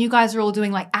of a sudden you guys are all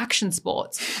doing like action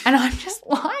sports. And I'm just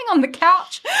lying on the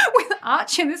couch with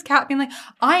Archie in this couch being like,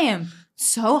 I am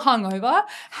so hungover.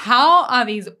 How are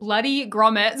these bloody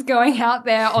grommets going out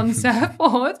there on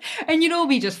surfboards? And you'd all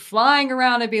be just flying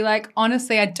around and be like,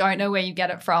 honestly, I don't know where you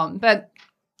get it from. But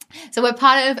so we're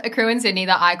part of a crew in Sydney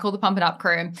that I call the Pump It Up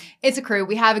crew. It's a crew.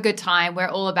 We have a good time. We're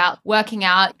all about working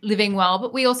out, living well,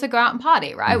 but we also go out and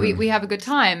party, right? We have a good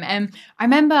time. And I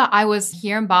remember I was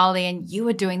here in Bali and you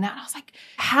were doing that. And I was like,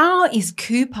 how is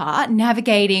Cooper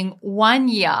navigating 1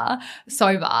 year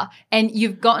sober? And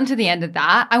you've gotten to the end of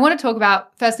that. I want to talk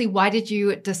about, firstly, why did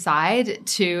you decide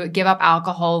to give up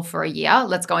alcohol for a year?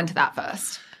 Let's go into that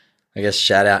first. I guess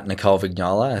shout out Nicole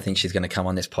Vignola. I think she's going to come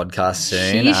on this podcast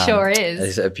soon. She sure is.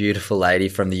 There's a beautiful lady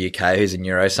from the UK who's a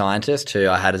neuroscientist who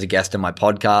I had as a guest on my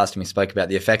podcast, and we spoke about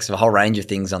the effects of a whole range of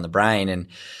things on the brain. And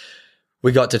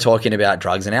we got to talking about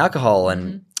drugs and alcohol.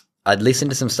 And I'd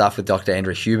listened to some stuff with Dr.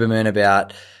 Andrew Huberman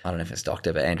about, I don't know if it's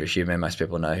doctor, but Andrew Huberman, most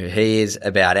people know who he is,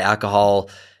 about alcohol.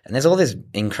 And there's all this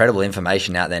incredible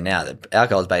information out there now that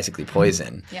alcohol is basically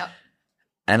poison. Yep.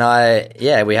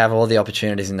 And we have all the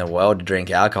opportunities in the world to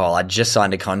drink alcohol. I just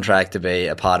signed a contract to be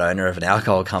a part owner of an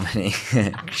alcohol company.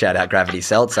 Shout out Gravity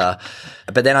Seltzer.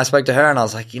 But then I spoke to her and I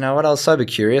was like, you know what? I was sober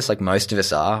curious, like most of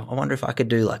us are. I wonder if I could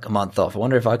do like a month off. I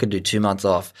wonder if I could do 2 months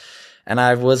off. And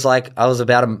I was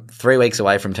about 3 weeks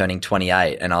away from turning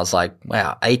 28. And I was like,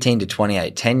 wow, 18 to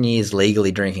 28, 10 years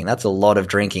legally drinking. That's a lot of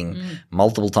drinking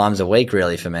multiple times a week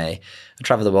really for me. I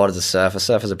travel the world as a surfer.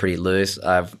 Surfers are pretty loose.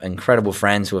 I have incredible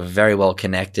friends who are very well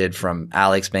connected, from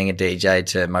Alex being a DJ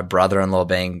to my brother-in-law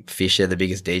being Fisher, the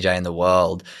biggest DJ in the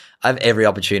world. I have every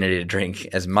opportunity to drink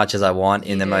as much as I want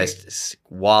in the most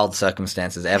wild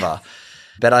circumstances ever.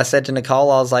 But I said to Nicole,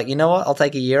 I was like, you know what? I'll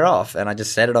take a year off. And I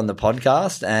just said it on the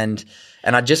podcast. And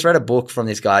I just read a book from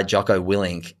this guy, Jocko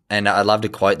Willink. And I loved a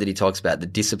quote that he talks about, the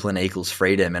discipline equals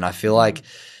freedom. And I feel like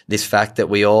this fact that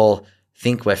we all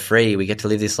think we're free, we get to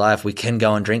live this life, we can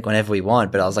go and drink whenever we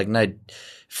want. But I was like, no,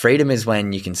 freedom is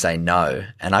when you can say no.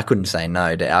 And I couldn't say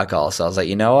no to alcohol. So I was like,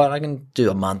 you know what? I can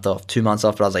do a month off, 2 months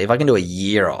off. But I was like, if I can do a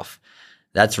year off,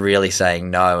 that's really saying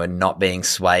no and not being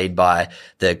swayed by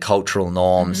the cultural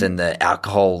norms and the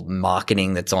alcohol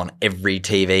marketing that's on every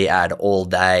TV ad all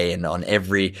day and on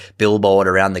every billboard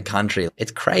around the country.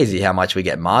 It's crazy how much we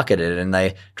get marketed, and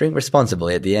they drink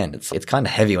responsibly at the end. It's kind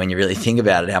of heavy when you really think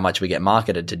about it, how much we get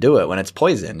marketed to do it when it's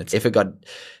poison. If it got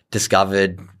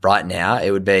discovered right now,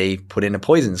 it would be put in a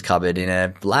poisons cupboard in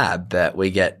a lab, but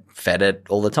we get fed it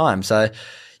all the time. So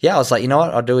yeah, I was like, you know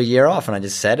what? I'll do a year off. And I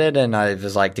just said it. And I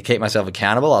was like, to keep myself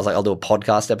accountable, I was like, I'll do a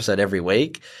podcast episode every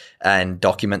week and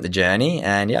document the journey.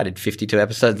 And yeah, I did 52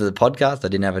 episodes of the podcast. I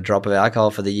didn't have a drop of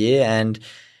alcohol for the year. And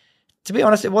to be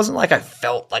honest, it wasn't like I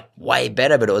felt like way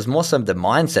better, but it was more so the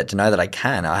mindset to know that I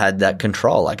can. I had that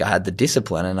control, like I had the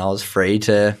discipline, and I was free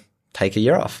to take a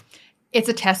year off. It's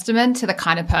a testament to the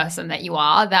kind of person that you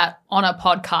are, that on a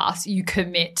podcast you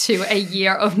commit to a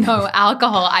year of no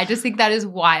alcohol. I just think that is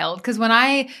wild, because when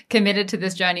I committed to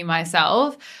this journey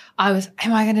myself, I was,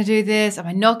 am I going to do this? Am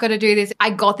I not going to do this? I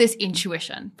got this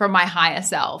intuition from my higher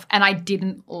self, and I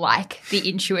didn't like the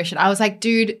intuition. I was like,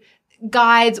 dude,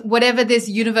 guides, whatever this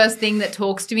universe thing that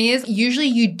talks to me is, usually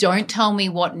you don't tell me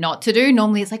what not to do.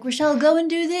 Normally it's like, Rochelle, go and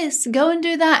do this, go and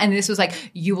do that. And this was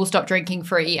like, you will stop drinking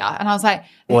for a year. And I was like,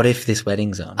 what if this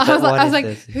wedding's on? I was like,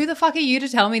 who the fuck are you to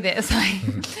tell me this?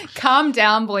 Like, calm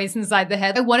down, boys inside the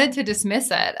head. I wanted to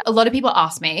dismiss it. A lot of people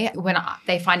ask me when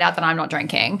they find out that I'm not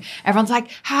drinking, everyone's like,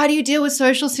 how do you deal with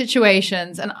social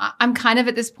situations? And I'm kind of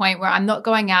at this point where I'm not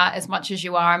going out as much as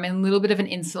you are. I'm in a little bit of an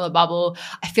insular bubble.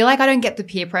 I feel like I don't get the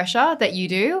peer pressure that you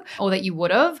do or that you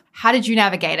would have. How did you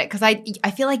navigate it? Because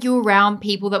I feel like you were around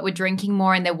people that were drinking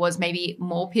more and there was maybe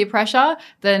more peer pressure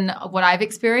than what I've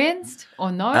experienced,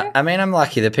 or no? I mean, I'm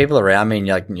lucky. The people around me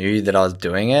like knew that I was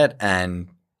doing it, and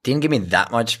didn't give me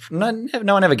that much. No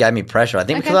one ever gave me pressure. I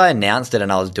think because I announced it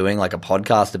and I was doing like a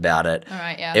podcast about it. All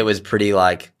right, yeah. It was pretty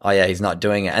like, oh yeah, he's not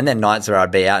doing it. And then nights where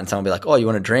I'd be out and someone would be like, oh, you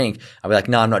want a drink? I'd be like,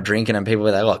 no, I'm not drinking. And people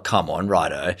would be like, oh, come on,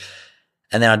 righto.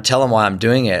 And then I'd tell them why I'm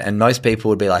doing it. And most people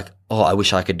would be like, oh, I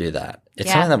wish I could do that.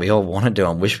 It's something that we all want to do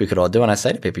and wish we could all do. And I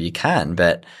say to people, you can,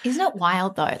 but. Isn't it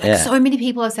wild though? Like so many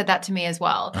people have said that to me as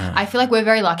well. I feel like we're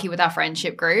very lucky with our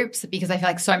friendship groups because I feel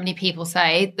like so many people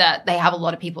say that they have a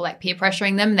lot of people like peer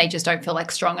pressuring them. And they just don't feel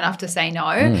like strong enough to say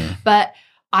no. But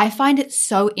I find it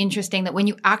so interesting that when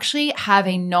you actually have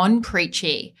a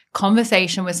non-preachy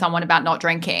conversation with someone about not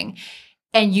drinking,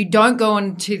 and you don't go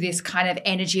into this kind of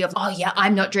energy of, oh, yeah,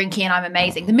 I'm not drinking and I'm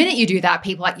amazing. The minute you do that,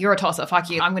 people are like, you're a tosser, fuck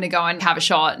you. I'm going to go and have a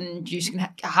shot and you can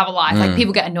have a life. Like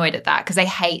people get annoyed at that because they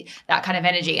hate that kind of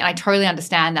energy. And I totally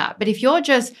understand that. But if you're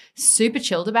just super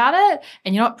chilled about it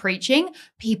and you're not preaching,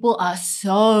 people are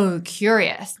so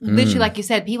curious. Literally, like you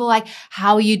said, people are like,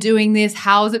 how are you doing this?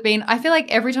 How has it been? I feel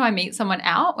like every time I meet someone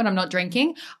out when I'm not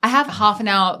drinking, I have a half an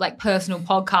hour like personal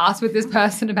podcast with this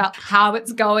person about how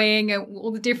it's going and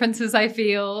all the differences I feel.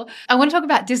 I want to talk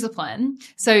about discipline.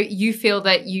 So you feel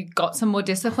that you got some more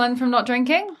discipline from not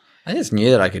drinking? I just knew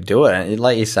that I could do it. And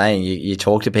like you're saying, you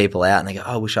talk to people out and they go,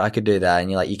 oh, I wish I could do that. And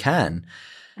you're like, you can.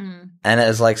 And it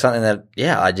was like something that,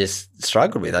 I just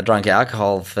struggled with. I drank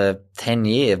alcohol for 10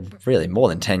 years, really more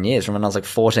than 10 years, from when I was like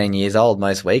 14 years old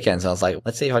most weekends. I was like,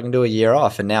 let's see if I can do a year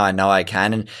off. And now I know I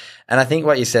can. And I think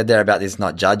what you said there about this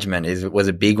not judgment was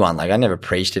a big one. Like I never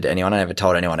preached it to anyone. I never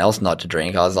told anyone else not to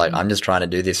drink. I was like, I'm just trying to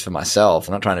do this for myself.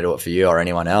 I'm not trying to do it for you or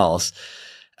anyone else.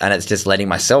 And it's just letting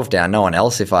myself down. No one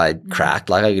else, if I cracked,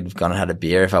 like I could have gone and had a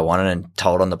beer if I wanted and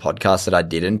told on the podcast that I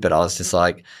didn't. But I was just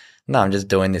like, no, I'm just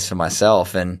doing this for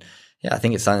myself. And I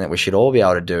think it's something that we should all be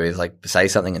able to do is like say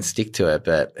something and stick to it,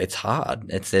 but it's hard.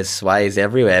 There's sways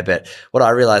everywhere. But what I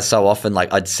realized so often,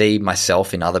 like I'd see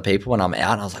myself in other people when I'm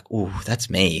out and I was like, ooh, that's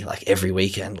me, like every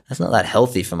weekend. That's not that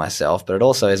healthy for myself, but it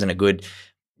also isn't a good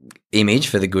image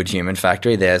for the good human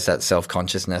factory. There's that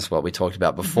self-consciousness, what we talked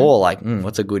about before, like,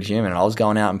 what's a good human? And I was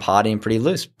going out and partying pretty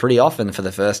loose, pretty often for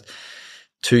the first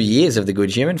 2 years of the Good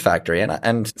Human Factory.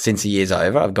 And since the year's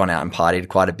over, I've gone out and partied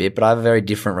quite a bit, but I have a very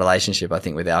different relationship, I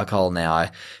think, with alcohol now. I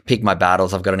pick my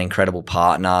battles. I've got an incredible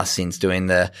partner since doing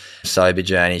the sober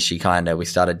journey. We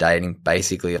started dating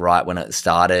basically right when it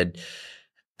started.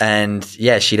 And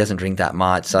she doesn't drink that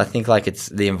much. So I think like it's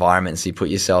the environments you put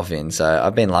yourself in. So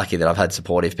I've been lucky that I've had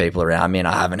supportive people around me and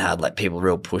I haven't had like people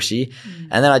real pushy.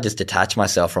 And then I just detached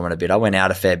myself from it a bit. I went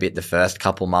out a fair bit the first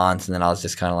couple months and then I was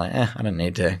just kind of like, I don't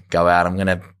need to go out. I'm going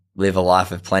to live a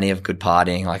life of plenty of good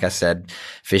partying. Like I said,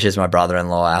 Fish is my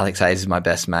brother-in-law. Alex Hayes is my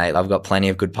best mate. I've got plenty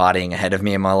of good partying ahead of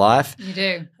me in my life. You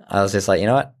do. I was just like, you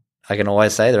know what? I can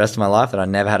always say the rest of my life that I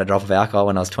never had a drop of alcohol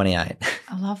when I was 28.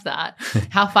 I love that.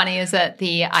 How funny is it,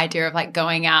 the idea of like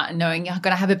going out and knowing you're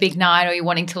going to have a big night or you're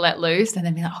wanting to let loose and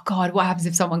then being like, oh God, what happens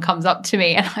if someone comes up to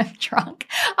me and I'm drunk?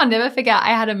 I'll never forget I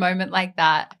had a moment like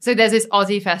that. So there's this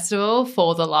Aussie festival,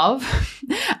 For the Love.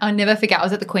 I'll never forget. I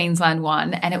was at the Queensland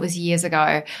one and it was years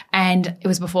ago and it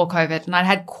was before COVID and I'd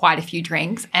had quite a few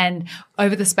drinks and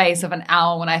over the space of an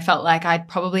hour when I felt like I'd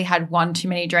probably had one too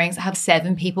many drinks, I had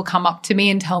 7 people come up to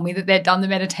me and tell me that they'd done the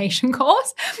meditation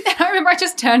course. And I remember I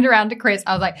just turned around to Chris.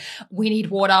 I was like, we need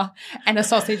water and a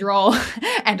sausage roll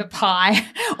and a pie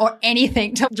or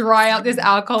anything to dry out this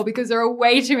alcohol because there are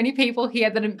way too many people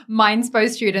here that are Mindspo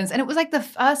students. And it was like the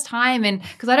first time, and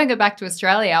because I don't go back to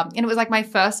Australia, and it was like my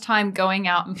first time going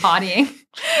out and partying,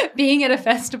 being at a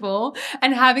festival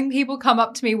and having people come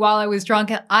up to me while I was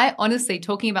drunk. And I honestly,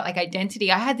 talking about like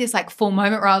identity, I had this like full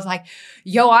moment where I was like,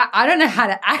 yo, I don't know how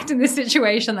to act in this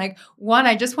situation. Like one,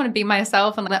 I just want to be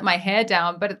myself and let my hair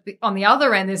down. But on the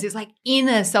other end, there's this like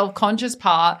inner self-conscious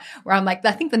part where I'm like,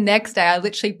 I think the next day I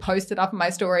literally posted up in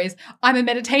my stories, I'm a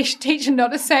meditation teacher,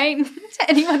 not a saint, to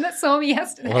anyone that saw me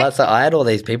yesterday. Well, I had all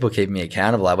these people keeping me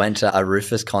accountable. I went to a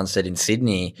Rufus concert in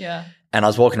Sydney. Yeah. And I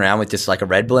was walking around with just like a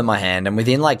Red Bull in my hand. And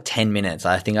within like 10 minutes,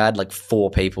 I think I had like 4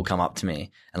 people come up to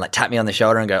me and like tap me on the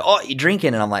shoulder and go, oh, you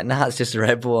drinking? And I'm like, nah, it's just a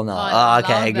Red Bull. And they're like, oh,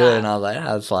 okay, good. And I was like,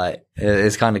 it's like,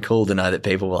 it's kind of cool to know that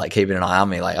people were like keeping an eye on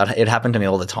me. Like it happened to me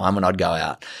all the time when I'd go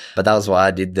out. But that was why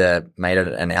I made an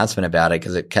announcement about it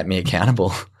because it kept me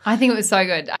accountable. I think it was so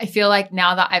good. I feel like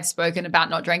now that I've spoken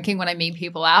about not drinking, when I meet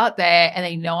people out there and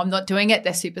they know I'm not doing it,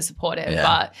 they're super supportive. Yeah.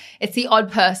 But it's the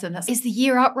odd person that's, is the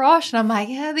year up, Rosh? And I'm like,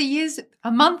 yeah, the year's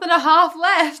a month and a half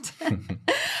left.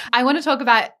 I want to talk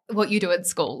about what you do at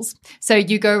schools. So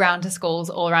you go around to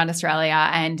schools all around Australia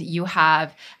and you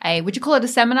have would you call it a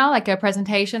seminar, like a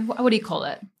presentation? What do you call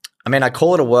it? I mean, I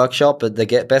call it a workshop, but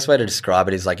the best way to describe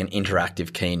it is like an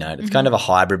interactive keynote. It's kind of a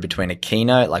hybrid between a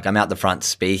keynote, like I'm out the front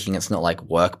speaking. It's not like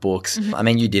workbooks. I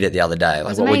mean, you did it the other day.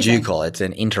 Like, what would you call it? It's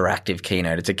an interactive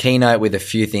keynote. It's a keynote with a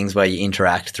few things where you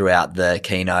interact throughout the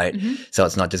keynote. So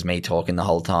it's not just me talking the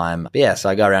whole time. But yeah, so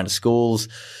I go around to schools.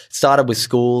 Started with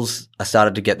schools. I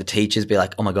started to get the teachers be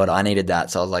like, oh my God, I needed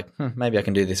that. So I was like, maybe I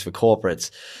can do this for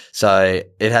corporates. So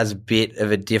it has a bit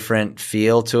of a different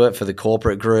feel to it for the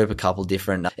corporate group, a couple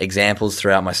different examples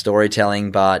throughout my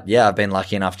storytelling. But yeah, I've been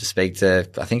lucky enough to speak to,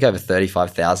 I think, over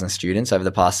 35,000 students over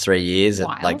the past 3 years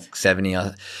at like 70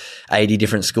 or 80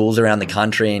 different schools around the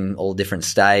country in all different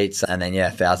states. And then, yeah,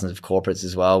 thousands of corporates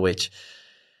as well, which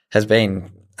has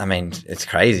been, I mean, it's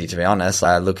crazy, to be honest.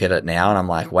 I look at it now and I'm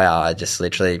like, wow, I just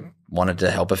literally wanted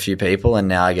to help a few people, and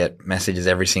now I get messages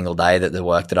every single day that the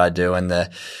work that I do and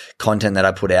the content that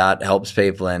I put out helps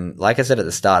people. And like I said at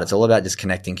the start, it's all about just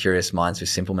connecting curious minds with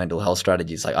simple mental health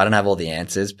strategies. Like, I don't have all the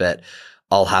answers, but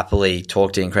I'll happily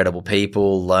talk to incredible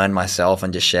people, learn myself,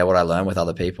 and just share what I learn with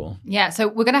other people. Yeah. So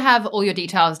we're going to have all your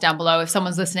details down below. If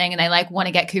someone's listening and they like want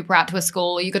to get Cooper out to a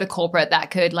school, or you got a corporate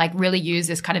that could like really use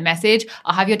this kind of message,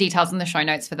 I'll have your details in the show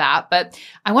notes for that. But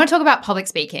I want to talk about public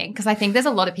speaking, because I think there's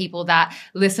a lot of people that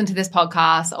listen to this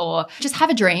podcast or just have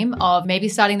a dream of maybe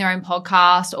starting their own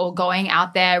podcast or going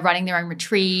out there, running their own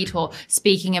retreat or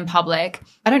speaking in public.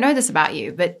 I don't know this about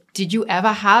you, but did you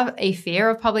ever have a fear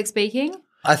of public speaking?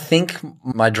 I think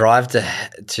my drive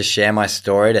to share my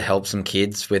story to help some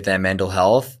kids with their mental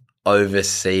health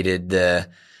overrode the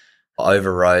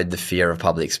fear of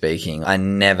public speaking. I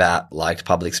never liked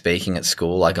public speaking at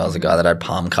school. Like, I was a guy that had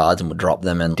palm cards and would drop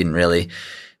them and didn't really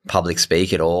public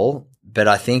speak at all. But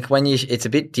I think it's a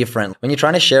bit different when you're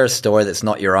trying to share a story that's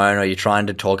not your own, or you're trying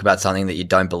to talk about something that you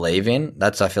don't believe in.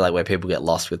 That's, I feel like, where people get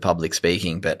lost with public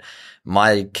speaking. But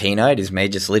my keynote is me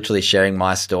just literally sharing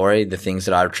my story, the things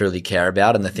that I truly care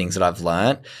about and the things that I've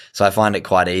learned. So I find it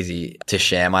quite easy to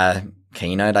share my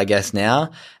keynote, I guess,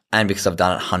 now. And because I've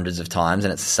done it hundreds of times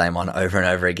and it's the same one over and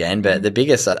over again. But the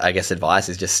biggest, I guess, advice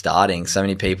is just starting. So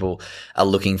many people are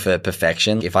looking for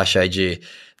perfection. If I showed you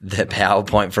the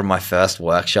PowerPoint from my first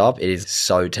workshop, it is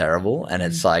so terrible and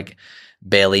it's like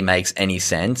barely makes any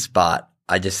sense. But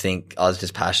I just think I was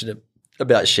just passionate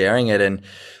about sharing it, and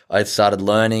I started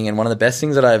learning. And one of the best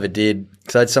things that I ever did,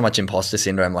 because I had so much imposter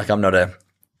syndrome, like, I'm not a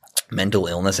mental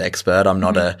illness expert. I'm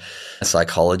not a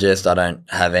psychologist. I don't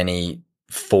have any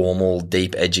formal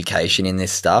deep education in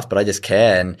this stuff, but I just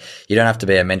care. And you don't have to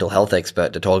be a mental health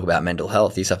expert to talk about mental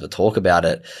health. You just have to talk about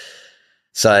it.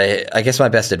 So I guess my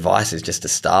best advice is just to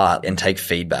start and take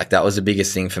feedback. That was the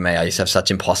biggest thing for me. I used to have such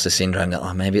imposter syndrome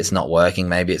that, maybe it's not working.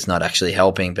 Maybe it's not actually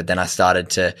helping. But then I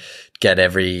started to get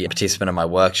every participant in my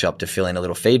workshop to fill in a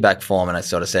little feedback form. And I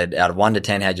sort of said, out of 1 to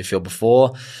 10, how'd you feel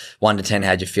before? 1 to 10,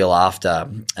 how'd you feel after?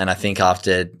 And I think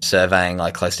after surveying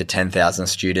like close to 10,000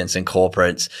 students and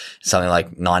corporates, something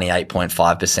like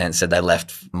 98.5% said they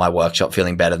left my workshop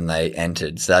feeling better than they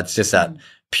entered. So that's just that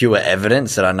pure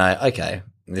evidence that I know, okay,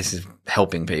 this is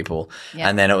helping people. Yeah.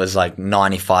 And then it was like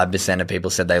 95% of people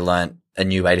said they learned a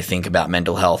new way to think about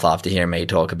mental health after hearing me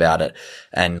talk about it.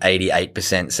 And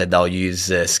 88% said they'll use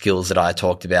the skills that I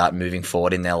talked about moving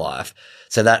forward in their life.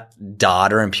 So that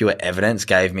data and pure evidence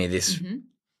gave me this,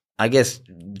 I guess,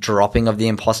 dropping of the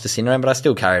imposter syndrome, but I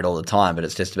still carry it all the time. But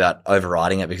it's just about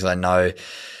overriding it, because I know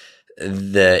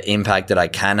the impact that I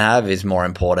can have is more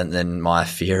important than my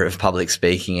fear of public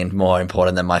speaking and more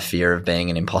important than my fear of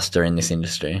being an imposter in this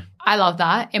industry. I love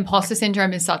that. Imposter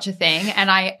syndrome is such a thing.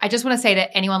 And I just want to say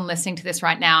to anyone listening to this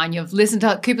right now, and you've listened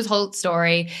to Cooper's whole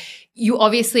story, you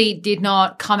obviously did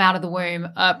not come out of the womb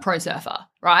a pro surfer,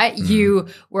 right? You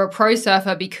were a pro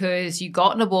surfer because you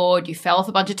got on a board, you fell off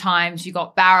a bunch of times, you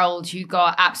got barreled, you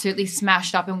got absolutely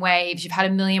smashed up in waves, you've had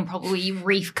a million probably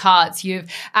reef cuts, you've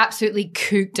absolutely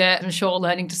cooked it, I'm sure,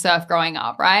 learning to surf growing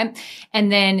up, right?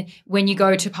 And then when you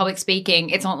go to public speaking,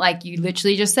 it's not like you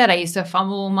literally just said, I used to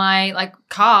fumble my like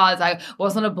cards, I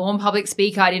wasn't a born public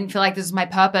speaker, I didn't feel like this was my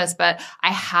purpose, but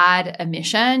I had a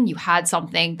mission, you had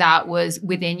something that was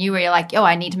within you where you're like,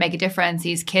 I need to make a difference.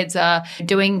 These kids are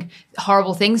doing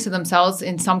horrible things to themselves,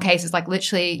 in some cases, like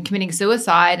literally committing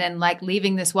suicide and like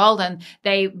leaving this world. And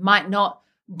they might not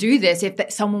do this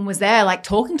if someone was there, like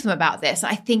talking to them about this.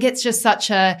 I think it's just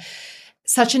such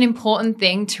such an important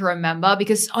thing to remember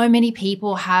because so many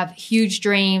people have huge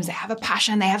dreams, they have a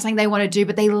passion, they have something they want to do,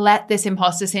 but they let this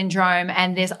imposter syndrome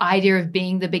and this idea of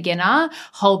being the beginner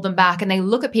hold them back. And they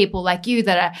look at people like you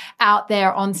that are out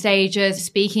there on stages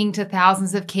speaking to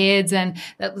thousands of kids, and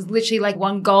that was literally like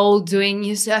one goal doing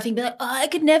your surfing, be like, oh, I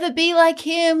could never be like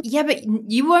him. Yeah, but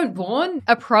you weren't born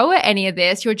a pro at any of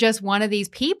this. You're just one of these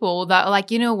people that are like,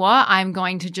 you know what? I'm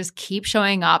going to just keep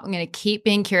showing up. I'm going to keep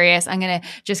being curious. I'm going to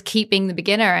just keep being the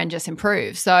beginner and just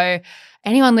improve. So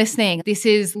anyone listening, this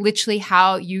is literally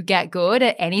how you get good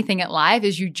at anything at life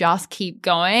is you just keep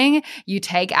going, you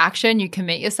take action, you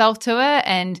commit yourself to it,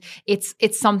 and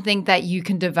it's something that you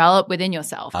can develop within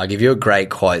yourself. I'll give you a great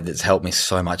quote that's helped me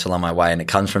so much along my way, and it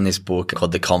comes from this book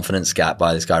called The Confidence Gap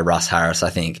by this guy, Russ Harris,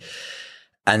 I think.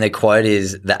 And the quote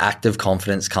is, the act of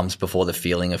confidence comes before the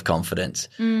feeling of confidence.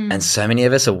 And so many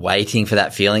of us are waiting for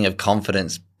that feeling of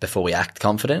confidence before we act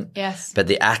confident. Yes. But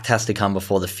the act has to come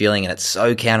before the feeling, and it's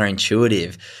so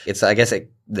counterintuitive. It's, I guess,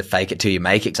 the fake it till you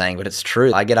make it saying, but it's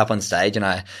true. I get up on stage and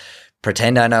I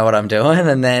pretend I know what I'm doing,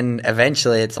 and then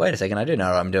eventually it's, wait a second, I do know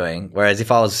what I'm doing. Whereas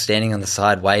if I was standing on the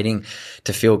side waiting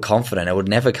to feel confident, it would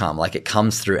never come. Like, it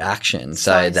comes through action.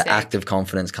 So the act of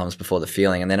confidence comes before the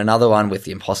feeling. And then another one with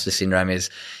the imposter syndrome is,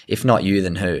 if not you,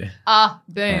 then who?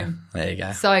 Boom. There you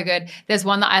go. So good. There's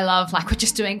one that I love, like we're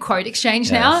just doing quote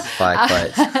exchange now. Fire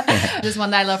quotes. There's one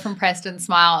that I love from Preston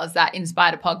Smiles that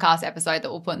inspired a podcast episode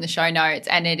that we'll put in the show notes.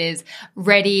 And it is,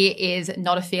 ready is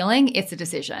not a feeling, it's a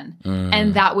decision.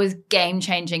 And that was game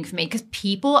changing for me because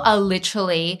people are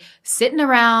literally sitting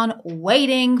around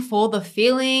waiting for the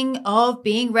feeling of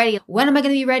being ready. When am I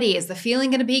going to be ready? Is the feeling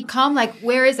going to become like,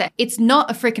 where is it? It's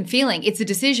not a freaking feeling. It's a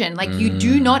decision. Like, you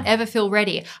do not ever feel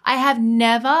ready. I have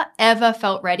never, ever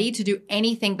felt ready to do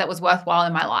anything that was worthwhile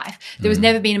in my life. There was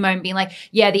never been a moment being like,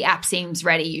 yeah, the app seems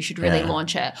ready, you should really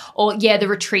launch it. Or yeah, the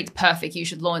retreat's perfect, you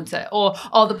should launch it. Or,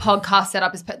 oh, the podcast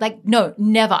setup is like, no,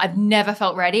 never. I've never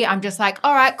felt ready. I'm just like,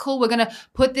 all right, cool. We're going to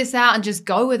put this out and just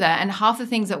go with it. And half the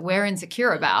things that we're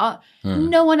insecure about,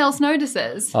 no one else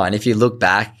notices. Oh, and if you look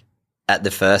back at the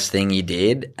first thing you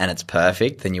did and it's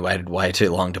perfect, then you waited way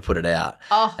too long to put it out.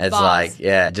 Oh, it's bars. like,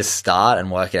 yeah, just start and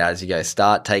work it out as you go.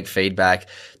 Start, take feedback.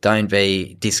 Don't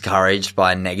be discouraged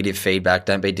by negative feedback.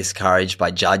 Don't be discouraged by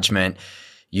judgment.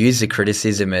 Use the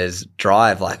criticism as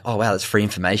drive, like, oh, wow, that's free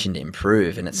information to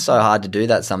improve. And it's so hard to do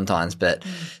that sometimes, but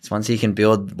it's once you can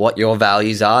build what your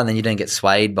values are and then you don't get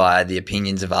swayed by the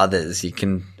opinions of others, you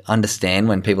can understand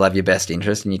when people have your best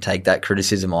interest and you take that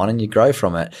criticism on and you grow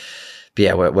from it. But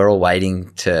yeah, we're all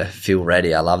waiting to feel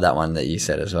ready. I love that one that you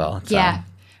said as well. It's,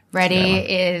 ready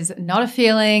is not a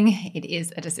feeling, it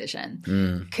is a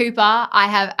decision. Cooper, I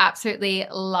have absolutely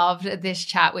loved this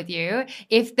chat with you.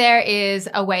 If there is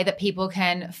a way that people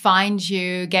can find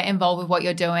you, get involved with what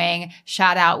you're doing,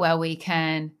 shout out where we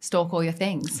can stalk all your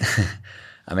things.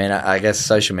 I mean, I guess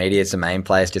social media is the main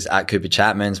place, just at Cooper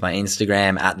Chapman's, my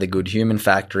Instagram, at The Good Human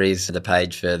Factory is the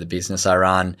page for the business I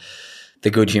run.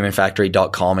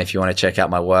 thegoodhumanfactory.com if you want to check out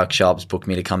my workshops, book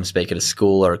me to come speak at a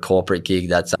school or a corporate gig.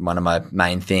 That's one of my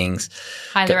main things.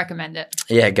 Highly recommend it.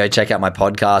 Yeah, go check out my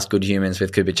podcast, Good Humans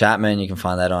with Cooper Chapman. You can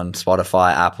find that on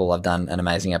Spotify, Apple. I've done an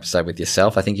amazing episode with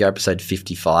yourself. I think you're episode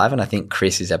 55 and I think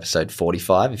Chris is episode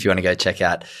 45 if you want to go check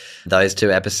out those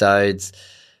two episodes.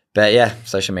 But yeah,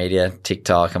 social media,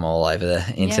 TikTok, I'm all over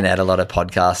the internet. A lot of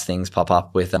podcast things pop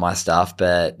up with my stuff.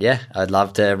 But yeah, I'd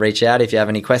love to reach out if you have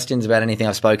any questions about anything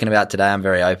I've spoken about today. I'm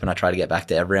very open. I try to get back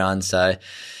to everyone. So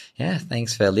yeah,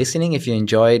 thanks for listening. If you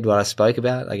enjoyed what I spoke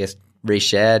about, I guess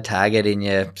reshare, tag it in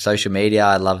your social media.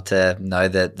 I'd love to know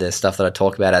that the stuff that I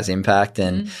talk about has impact.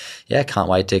 And yeah, can't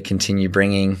wait to continue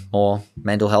bringing more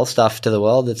mental health stuff to the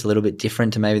world that's a little bit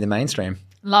different to maybe the mainstream.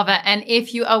 Love it. And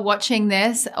if you are watching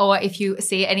this or if you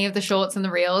see any of the shorts and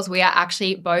the reels, we are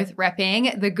actually both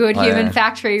repping the Good Human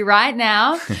Factory right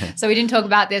now. So we didn't talk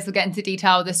about this. We'll get into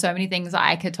detail. There's so many things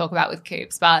I could talk about with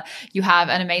Coops, but you have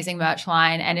an amazing merch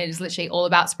line and it is literally all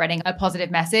about spreading a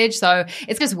positive message. So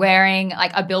it's just wearing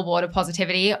like a billboard of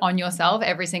positivity on yourself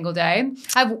every single day.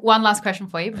 I have one last question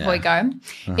for you before we go.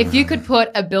 If you could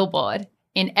put a billboard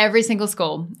in every single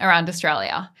school around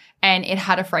Australia and it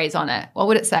had a phrase on it, what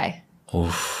would it say?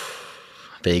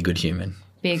 Oof. Be a good human.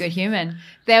 Be a good human.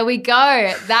 There we go.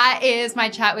 That is my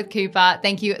chat with Cooper.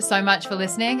 Thank you so much for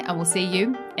listening, and we'll see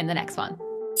you in the next one.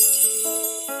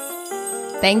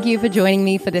 Thank you for joining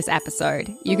me for this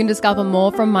episode. You can discover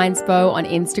more from Mindspo on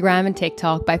Instagram and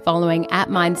TikTok by following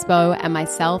 @Mindspo and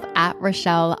myself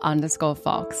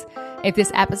 @Rochelle_Fox. If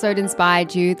this episode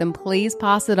inspired you, then please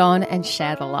pass it on and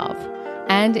share the love.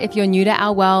 And if you're new to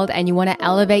our world and you want to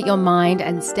elevate your mind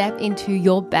and step into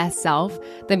your best self,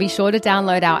 then be sure to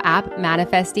download our app,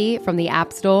 Manifesty, from the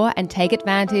App Store and take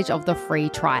advantage of the free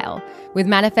trial. With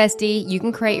Manifesty, you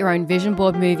can create your own vision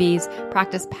board movies,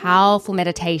 practice powerful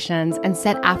meditations, and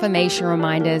set affirmation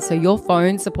reminders so your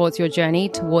phone supports your journey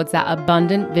towards that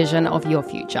abundant vision of your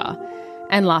future.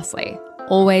 And lastly,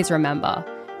 always remember,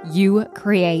 you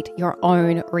create your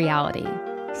own reality.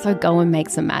 So go and make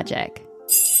some magic.